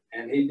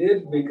 And he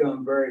did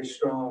become very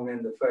strong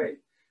in the faith.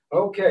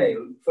 Okay,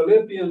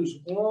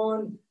 Philippians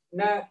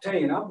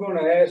 1:19. I'm going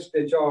to ask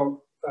that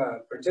y'all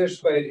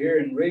participate here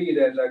and read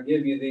as I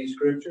give you these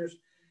scriptures.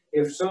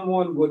 If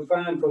someone would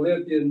find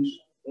Philippians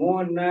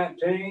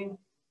 1:19,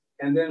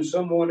 and then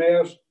someone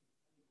else,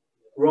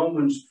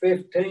 Romans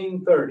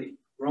 15:30.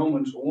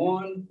 Romans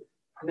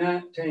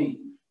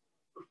 1:19.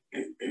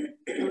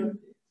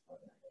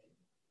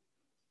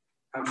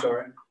 I'm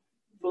sorry.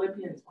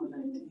 Philippians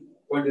 1:19.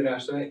 What did I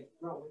say?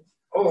 Romans.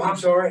 Oh, I'm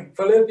sorry.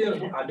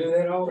 Philippians. I do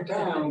that all the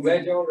time. I'm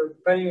glad y'all are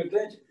paying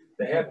attention.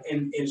 They have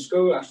in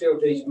school, I still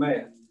teach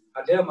math.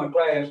 I tell my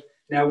class,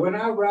 now when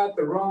I write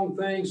the wrong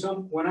thing,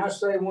 when I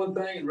say one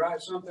thing and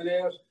write something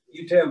else,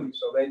 you tell me.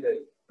 So they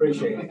do.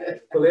 Appreciate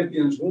it.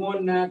 Philippians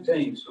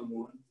 1:19,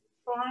 someone.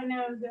 For I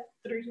know that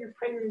through your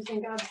prayers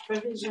and God's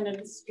provision of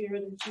the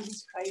Spirit of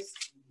Jesus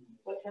Christ,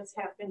 what has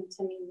happened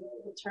to me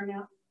will turn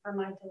out for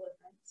my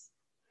deliverance.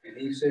 And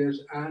he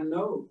says, I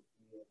know.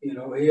 You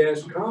know, he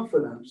has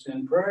confidence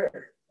in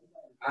prayer.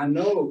 I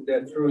know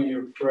that through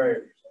your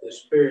prayers, the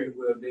Spirit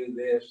will do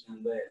this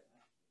and that.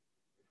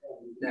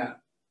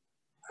 Now,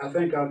 I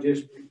think I'll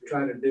just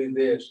try to do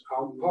this.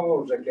 I'll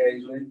pause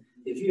occasionally.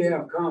 If you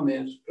have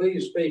comments,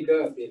 please speak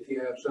up if you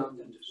have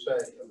something to say,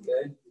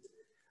 okay?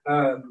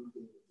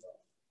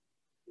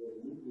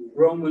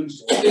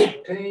 Romans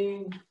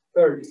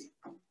 15:30.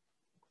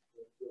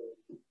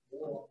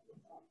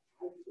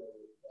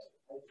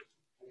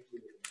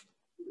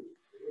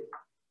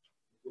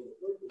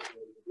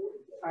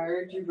 I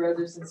urge you,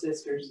 brothers and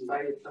sisters,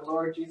 by the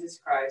Lord Jesus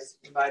Christ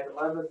and by the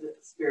love of the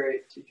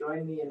Spirit, to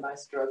join me in my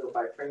struggle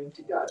by praying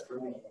to God for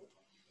me.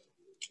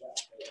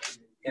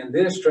 And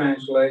this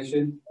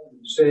translation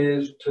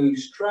says to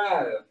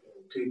strive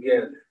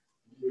together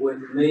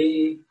with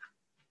me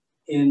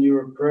in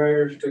your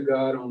prayers to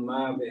God on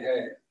my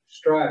behalf.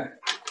 Strive.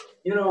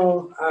 You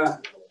know, I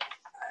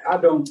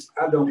don't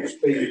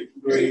speak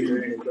Greek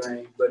or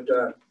anything, but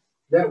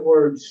that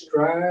word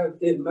strive,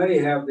 it may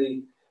have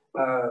the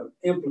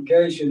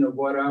implication of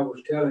what I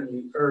was telling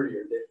you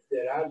earlier,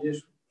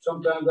 that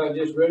sometimes I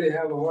just really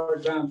have a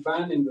hard time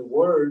finding the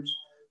words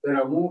that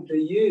I want to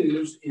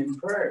use in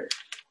prayer,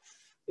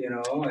 you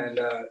know, and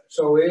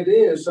so it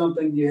is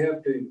something you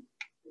have to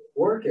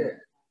work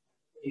at.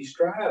 You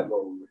strive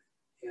over it,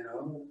 you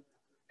know,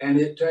 and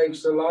it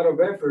takes a lot of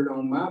effort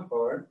on my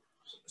part.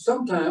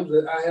 Sometimes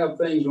I have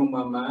things on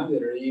my mind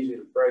that are easy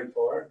to pray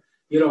for.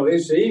 You know,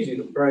 it's easy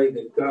to pray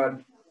that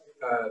God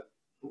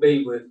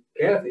be with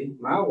Kathy,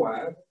 my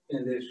wife,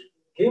 in this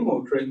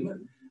chemo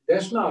treatment.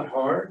 That's not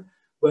hard.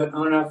 But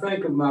when I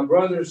think of my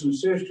brothers and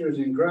sisters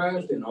in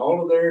Christ and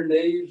all of their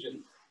needs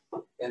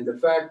and the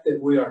fact that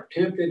we are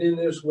tempted in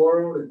this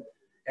world,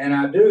 and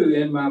I do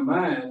in my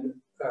mind,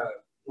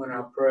 when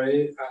I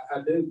pray, I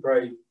do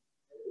pray.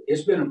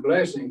 It's been a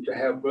blessing to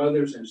have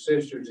brothers and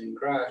sisters in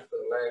Christ for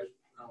the last,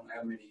 I don't know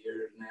how many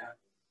years now.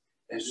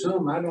 And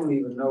some, I don't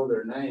even know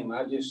their name.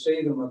 I just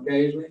see them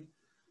occasionally.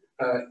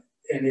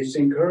 And it's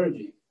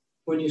encouraging.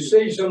 When you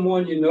see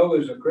someone you know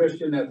is a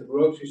Christian at the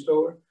grocery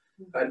store,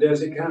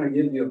 does it kind of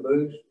give you a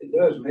boost? It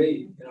does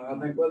me. You know, I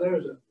think, well,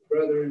 there's a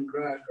brother in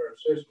Christ or a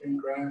sister in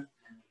Christ.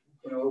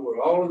 You know,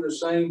 we're all in the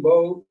same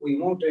boat. We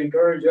want to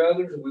encourage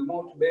others. We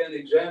want to be an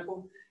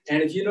example.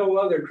 And if you know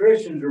other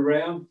Christians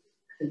around,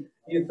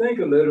 you think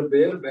a little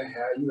bit about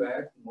how you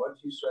act and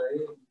what you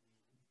say,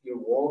 your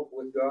walk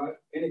with God.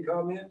 Any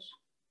comments?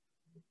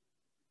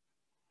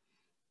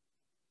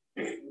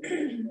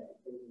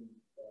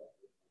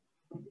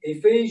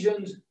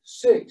 Ephesians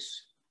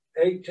 6,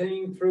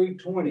 18 through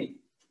 20.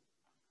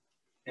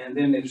 And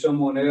then if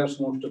someone else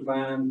wants to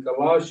find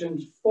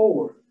Colossians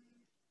 4,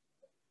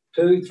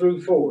 2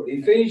 through 4.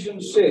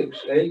 Ephesians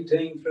 6,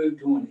 18 through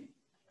 20.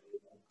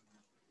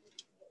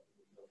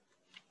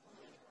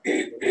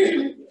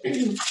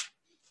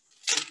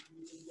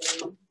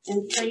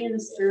 And pray in the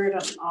Spirit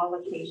on all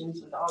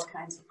occasions with all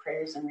kinds of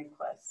prayers and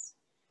requests.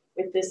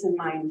 With this in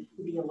mind,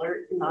 be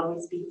alert and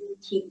always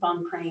keep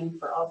on praying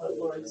for all the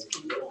Lord's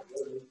people.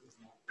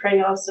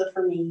 Pray also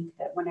for me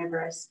that whenever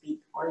I speak,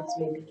 words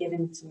may be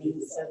given to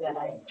me so that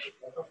I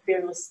will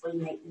fearlessly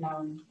make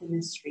known the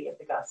mystery of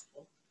the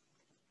gospel,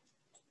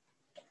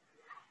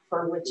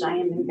 for which I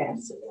am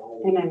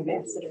an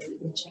ambassador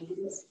in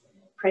chains.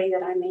 Pray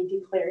that I may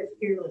declare it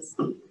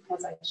fearlessly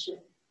as I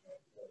should.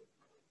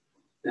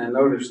 Now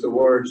notice the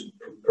words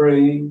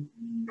praying,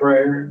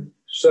 prayer,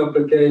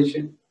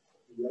 supplication.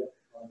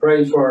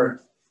 Pray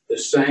for the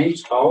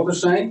saints, all the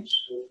saints.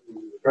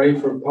 Pray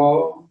for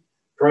Paul.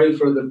 Pray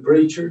for the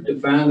preacher to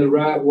find the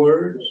right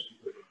words.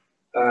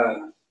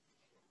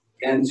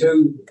 And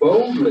to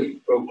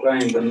boldly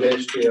proclaim the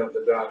mystery of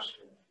the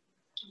gospel.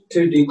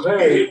 To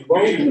declare it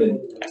boldly.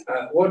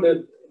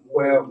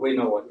 Well, we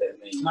know what that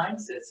means. Mine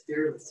says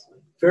fearlessly.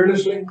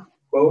 Fearlessly,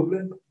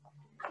 boldly,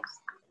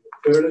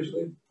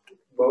 fearlessly,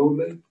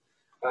 boldly,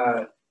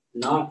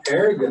 not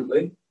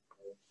arrogantly,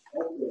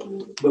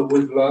 but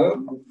with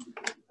love.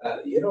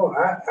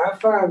 I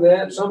find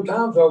that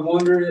sometimes I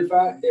wonder if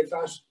I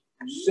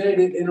said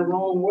it in a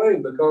wrong way,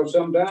 because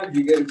sometimes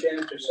you get a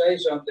chance to say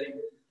something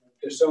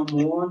to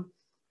someone,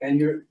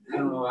 and I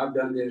don't know, I've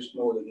done this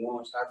more than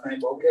once. I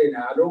think, okay,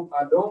 now I don't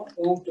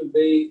want to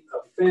be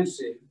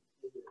offensive,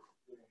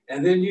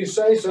 and then you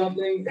say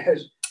something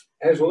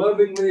as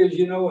lovingly as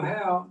you know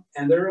how,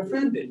 and they're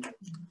offended.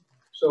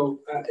 So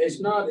it's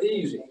not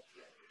easy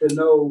to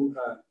know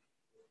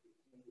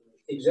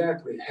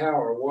exactly how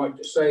or what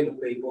to say to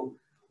people,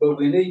 but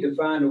we need to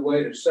find a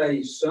way to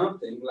say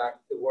something like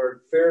the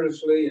word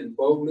fearlessly and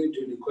boldly,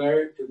 to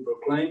declare it, to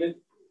proclaim it.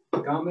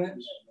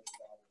 Comments?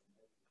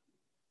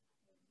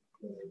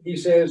 He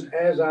says,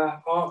 as I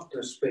ought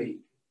to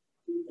speak.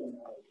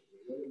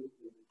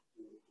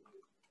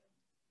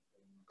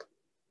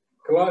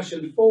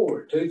 Colossians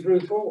 4, 2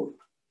 through 4.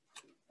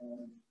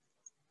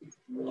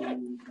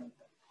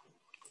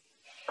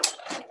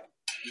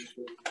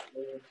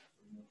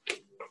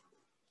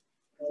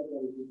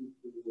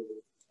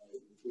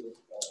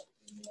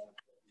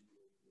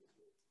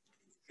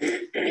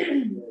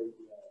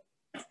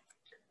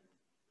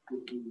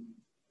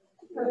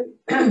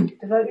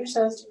 Devote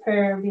yourselves to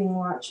prayer, being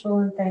watchful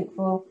and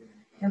thankful,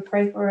 and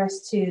pray for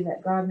us too,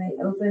 that God may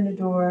open the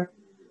door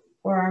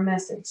for our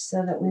message,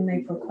 so that we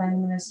may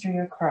proclaim the mystery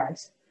of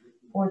Christ,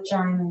 for which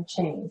I am in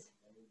chains.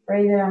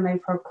 Pray that I may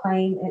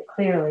proclaim it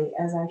clearly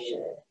as I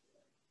should.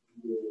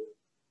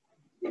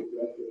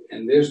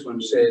 And this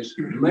one says,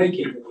 make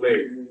it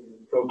clear,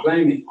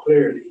 proclaim it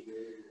clearly.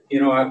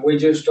 We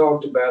just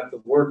talked about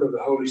the work of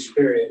the Holy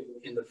Spirit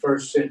in the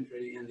first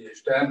century in the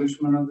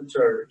establishment of the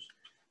church,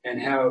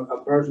 and how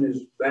a person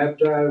is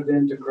baptized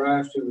into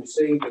Christ to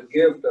receive the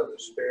gift of the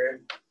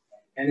Spirit.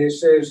 And it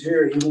says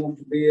here he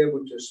wants to be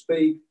able to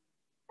speak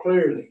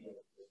clearly.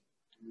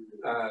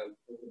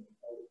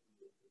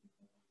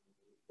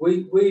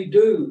 We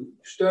do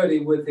study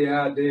with the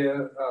idea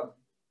of,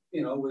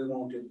 we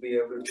want to be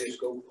able to just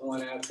go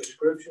point out the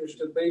scriptures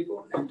to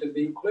people and to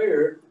be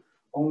clear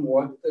on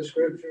what the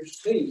scriptures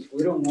teach.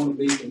 We don't want to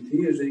be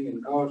confusing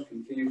and cause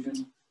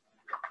confusion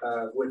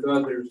with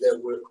others,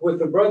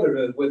 with a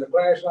brotherhood, with a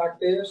class like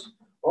this,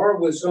 or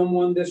with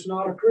someone that's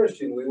not a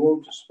Christian. We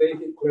want to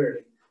speak it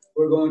clearly.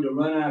 We're going to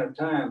run out of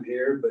time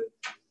here,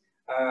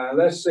 but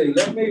let's see.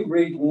 Let me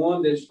read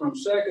one that's from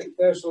 2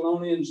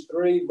 Thessalonians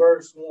 3,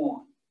 verse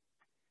 1.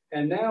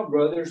 And now,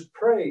 brothers,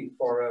 pray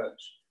for us.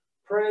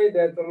 Pray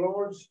that the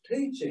Lord's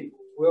teaching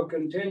will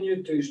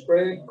continue to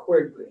spread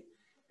quickly,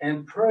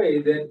 and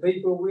pray that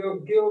people will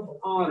give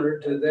honor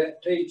to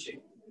that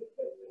teaching.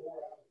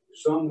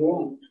 Some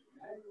won't.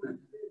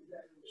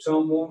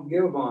 Some won't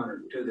give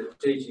honor to the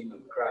teaching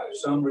of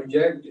Christ. Some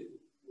reject it,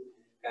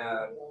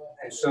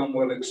 and some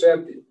will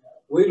accept it.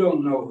 We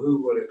don't know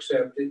who will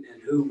accept it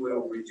and who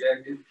will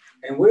reject it.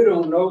 And we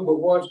don't know,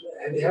 but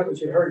haven't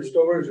you heard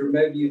stories, or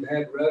maybe you've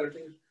had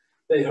relatives,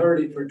 they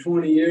heard it for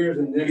 20 years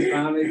and then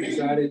finally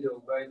decided to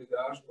obey the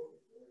gospel?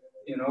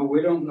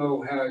 We don't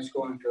know how it's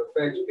going to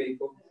affect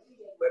people,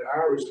 but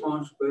our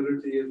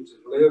responsibility is to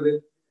live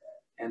it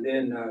and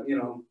then,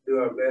 do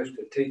our best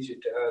to teach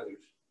it to others.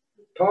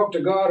 Talk to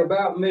God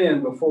about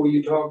men before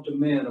you talk to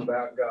men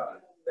about God.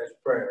 That's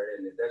prayer,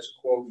 isn't it? That's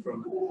a quote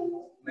from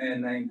a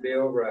man named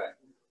Bill Wright.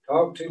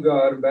 Talk to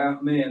God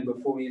about men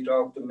before you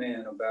talk to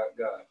men about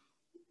God.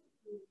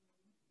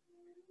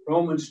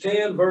 Romans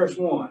 10, verse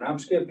 1. I'm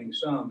skipping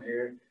some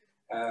here.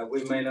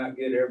 We may not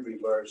get every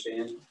verse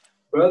in.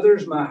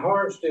 Brothers, my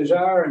heart's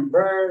desire and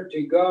prayer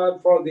to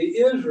God for the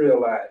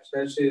Israelites,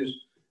 that's his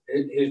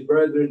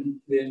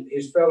brethren,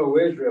 his fellow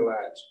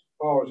Israelites,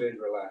 Paul's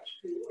Israelites,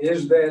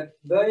 is that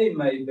they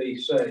may be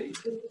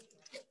saved.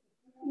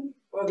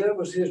 Well, that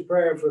was his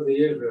prayer for the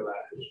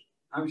Israelites.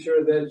 I'm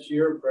sure that's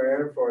your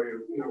prayer for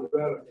your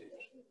relatives.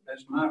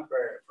 That's my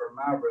prayer for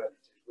my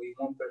relatives. We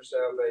want their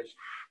salvation.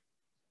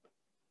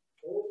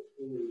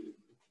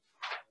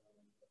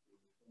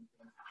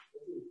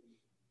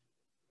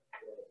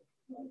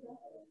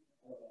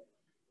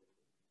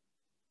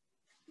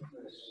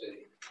 Let's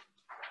see.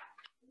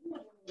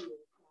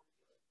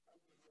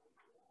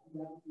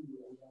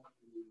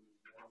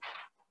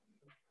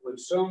 Would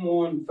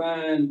someone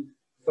find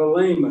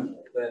Philemon,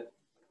 that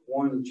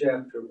one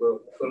chapter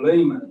book,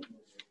 Philemon,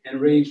 and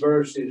read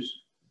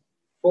verses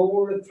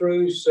 4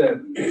 through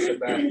 7? It's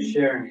about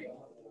sharing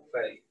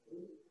faith.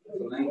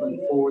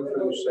 Philemon 4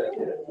 through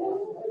 7.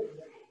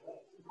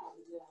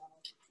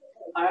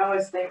 I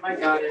always thank my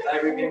God as I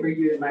remember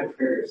you in my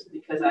prayers,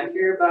 because I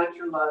hear about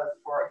your love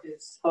for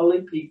his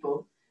holy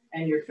people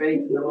and your faith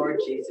in the Lord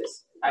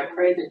Jesus. I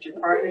pray that your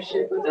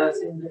partnership with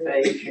us in the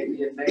faith may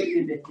be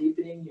effective in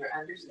deepening your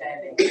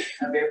understanding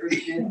of every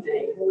good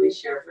thing we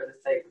share for the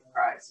sake of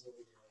Christ.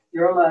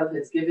 Your love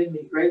has given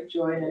me great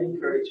joy and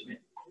encouragement,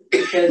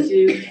 because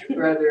you,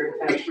 brother,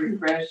 have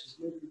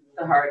refreshed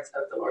the hearts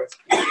of the Lord's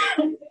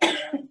people.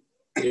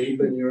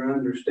 Deepen your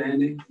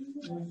understanding,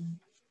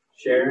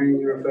 sharing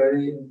your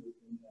faith,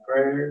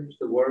 prayers,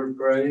 the word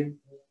pray.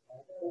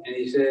 And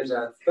he says,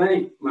 I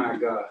thank my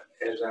God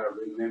as I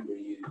remember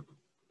you.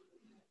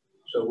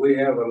 So we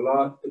have a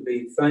lot to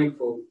be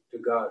thankful to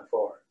God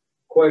for.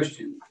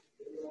 Question: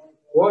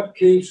 what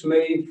keeps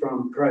me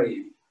from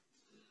praying?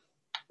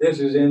 This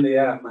is in the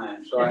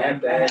outline, so I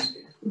have to ask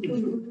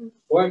it.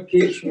 What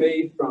keeps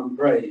me from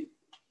praying?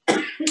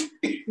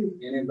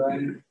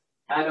 Anybody?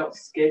 I don't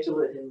schedule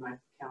it in my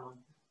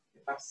calendar.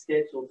 If I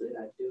scheduled it,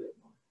 I'd do it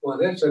more. Well,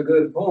 that's a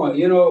good point.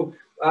 You know,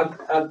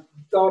 I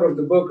thought of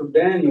the book of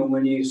Daniel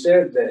when you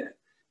said that.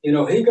 You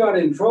know, he got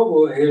in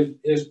trouble.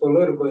 His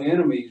political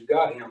enemies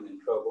got him in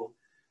trouble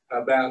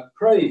about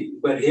praying.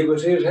 But it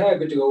was his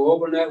habit to go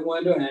open that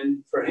window,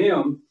 and for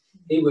him,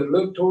 he would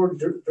look toward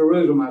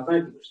Jerusalem, I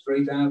think it was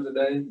 3 times a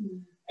day,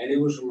 and it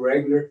was a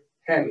regular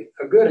habit,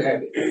 a good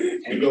habit,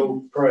 and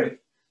go pray.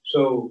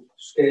 So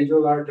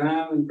schedule our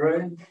time and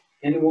pray.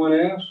 Anyone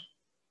else?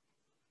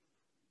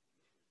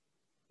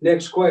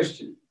 Next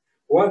question.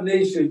 What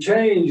needs to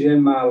change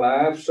in my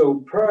life so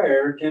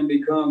prayer can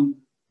become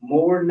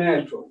more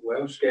natural?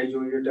 Well,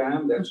 schedule your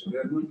time. That's a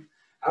good one.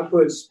 I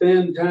put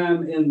spend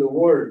time in the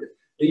Word.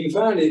 Do you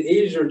find it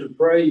easier to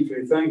pray if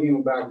you're thinking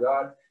about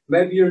God?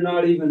 Maybe you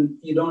don't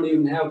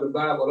even have the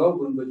Bible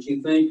open, but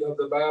you think of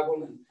the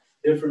Bible and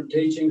different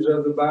teachings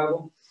of the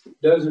Bible.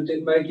 Doesn't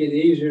it make it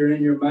easier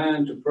in your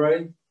mind to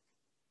pray?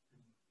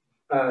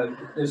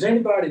 Does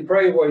anybody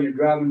pray while you're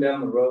driving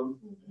down the road?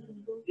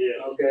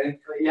 Yeah. Okay.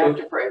 But you have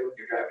to pray when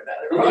you're driving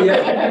down the road.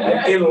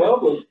 Yeah, in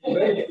love with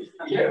me.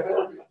 Yeah.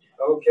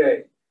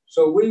 Okay.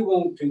 So we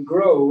want to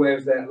grow,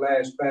 as that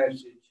last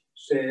passage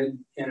said,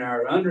 in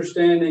our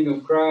understanding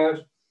of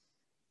Christ,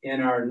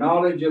 in our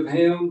knowledge of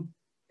Him,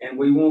 and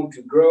we want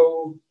to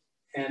grow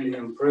and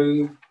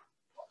improve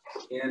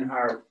in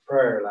our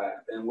prayer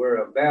life. And we're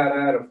about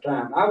out of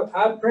time.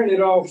 I printed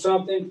off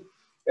something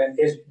that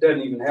it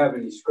doesn't even have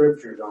any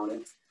scriptures on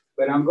it,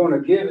 but I'm going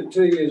to give it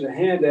to you as a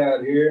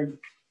handout here,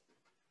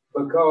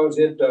 because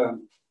it's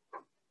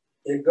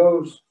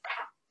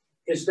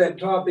that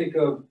topic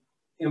of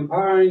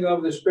empowering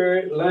of the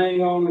Spirit,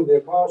 laying on of the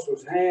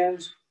apostles'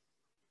 hands,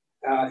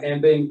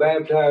 and being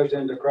baptized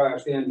into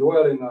Christ, the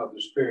indwelling of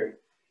the Spirit,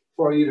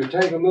 for you to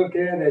take a look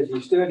at as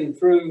you study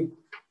through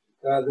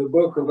the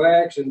book of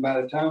Acts, and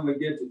by the time we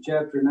get to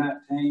chapter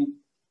 19,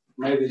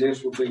 maybe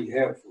this will be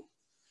helpful.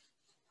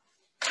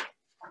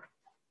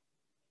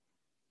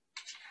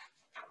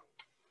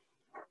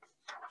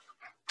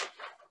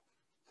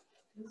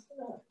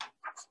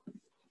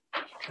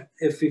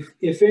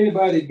 If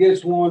anybody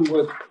gets one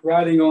with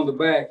writing on the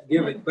back,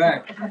 give it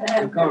back,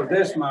 because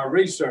that's my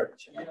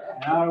research, and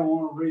I don't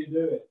want to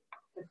redo it.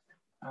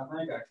 I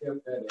think I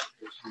kept that up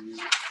this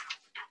year.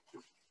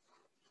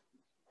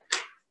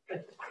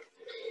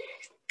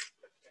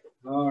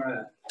 All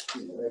right.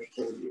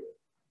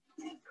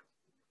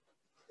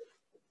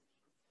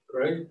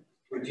 Craig,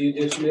 would you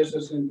dismiss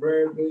us in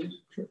prayer, please?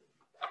 Sure.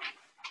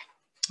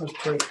 Let's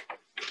pray.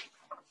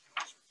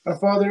 Our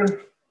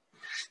Father,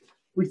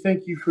 we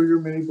thank you for your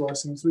many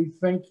blessings. We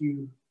thank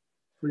you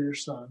for your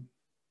Son.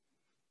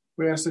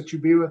 We ask that you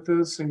be with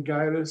us and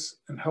guide us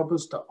and help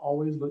us to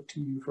always look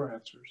to you for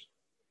answers.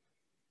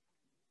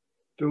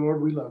 Dear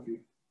Lord, we love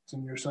you. It's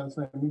in your Son's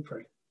name we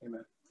pray.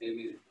 Amen.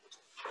 Amen.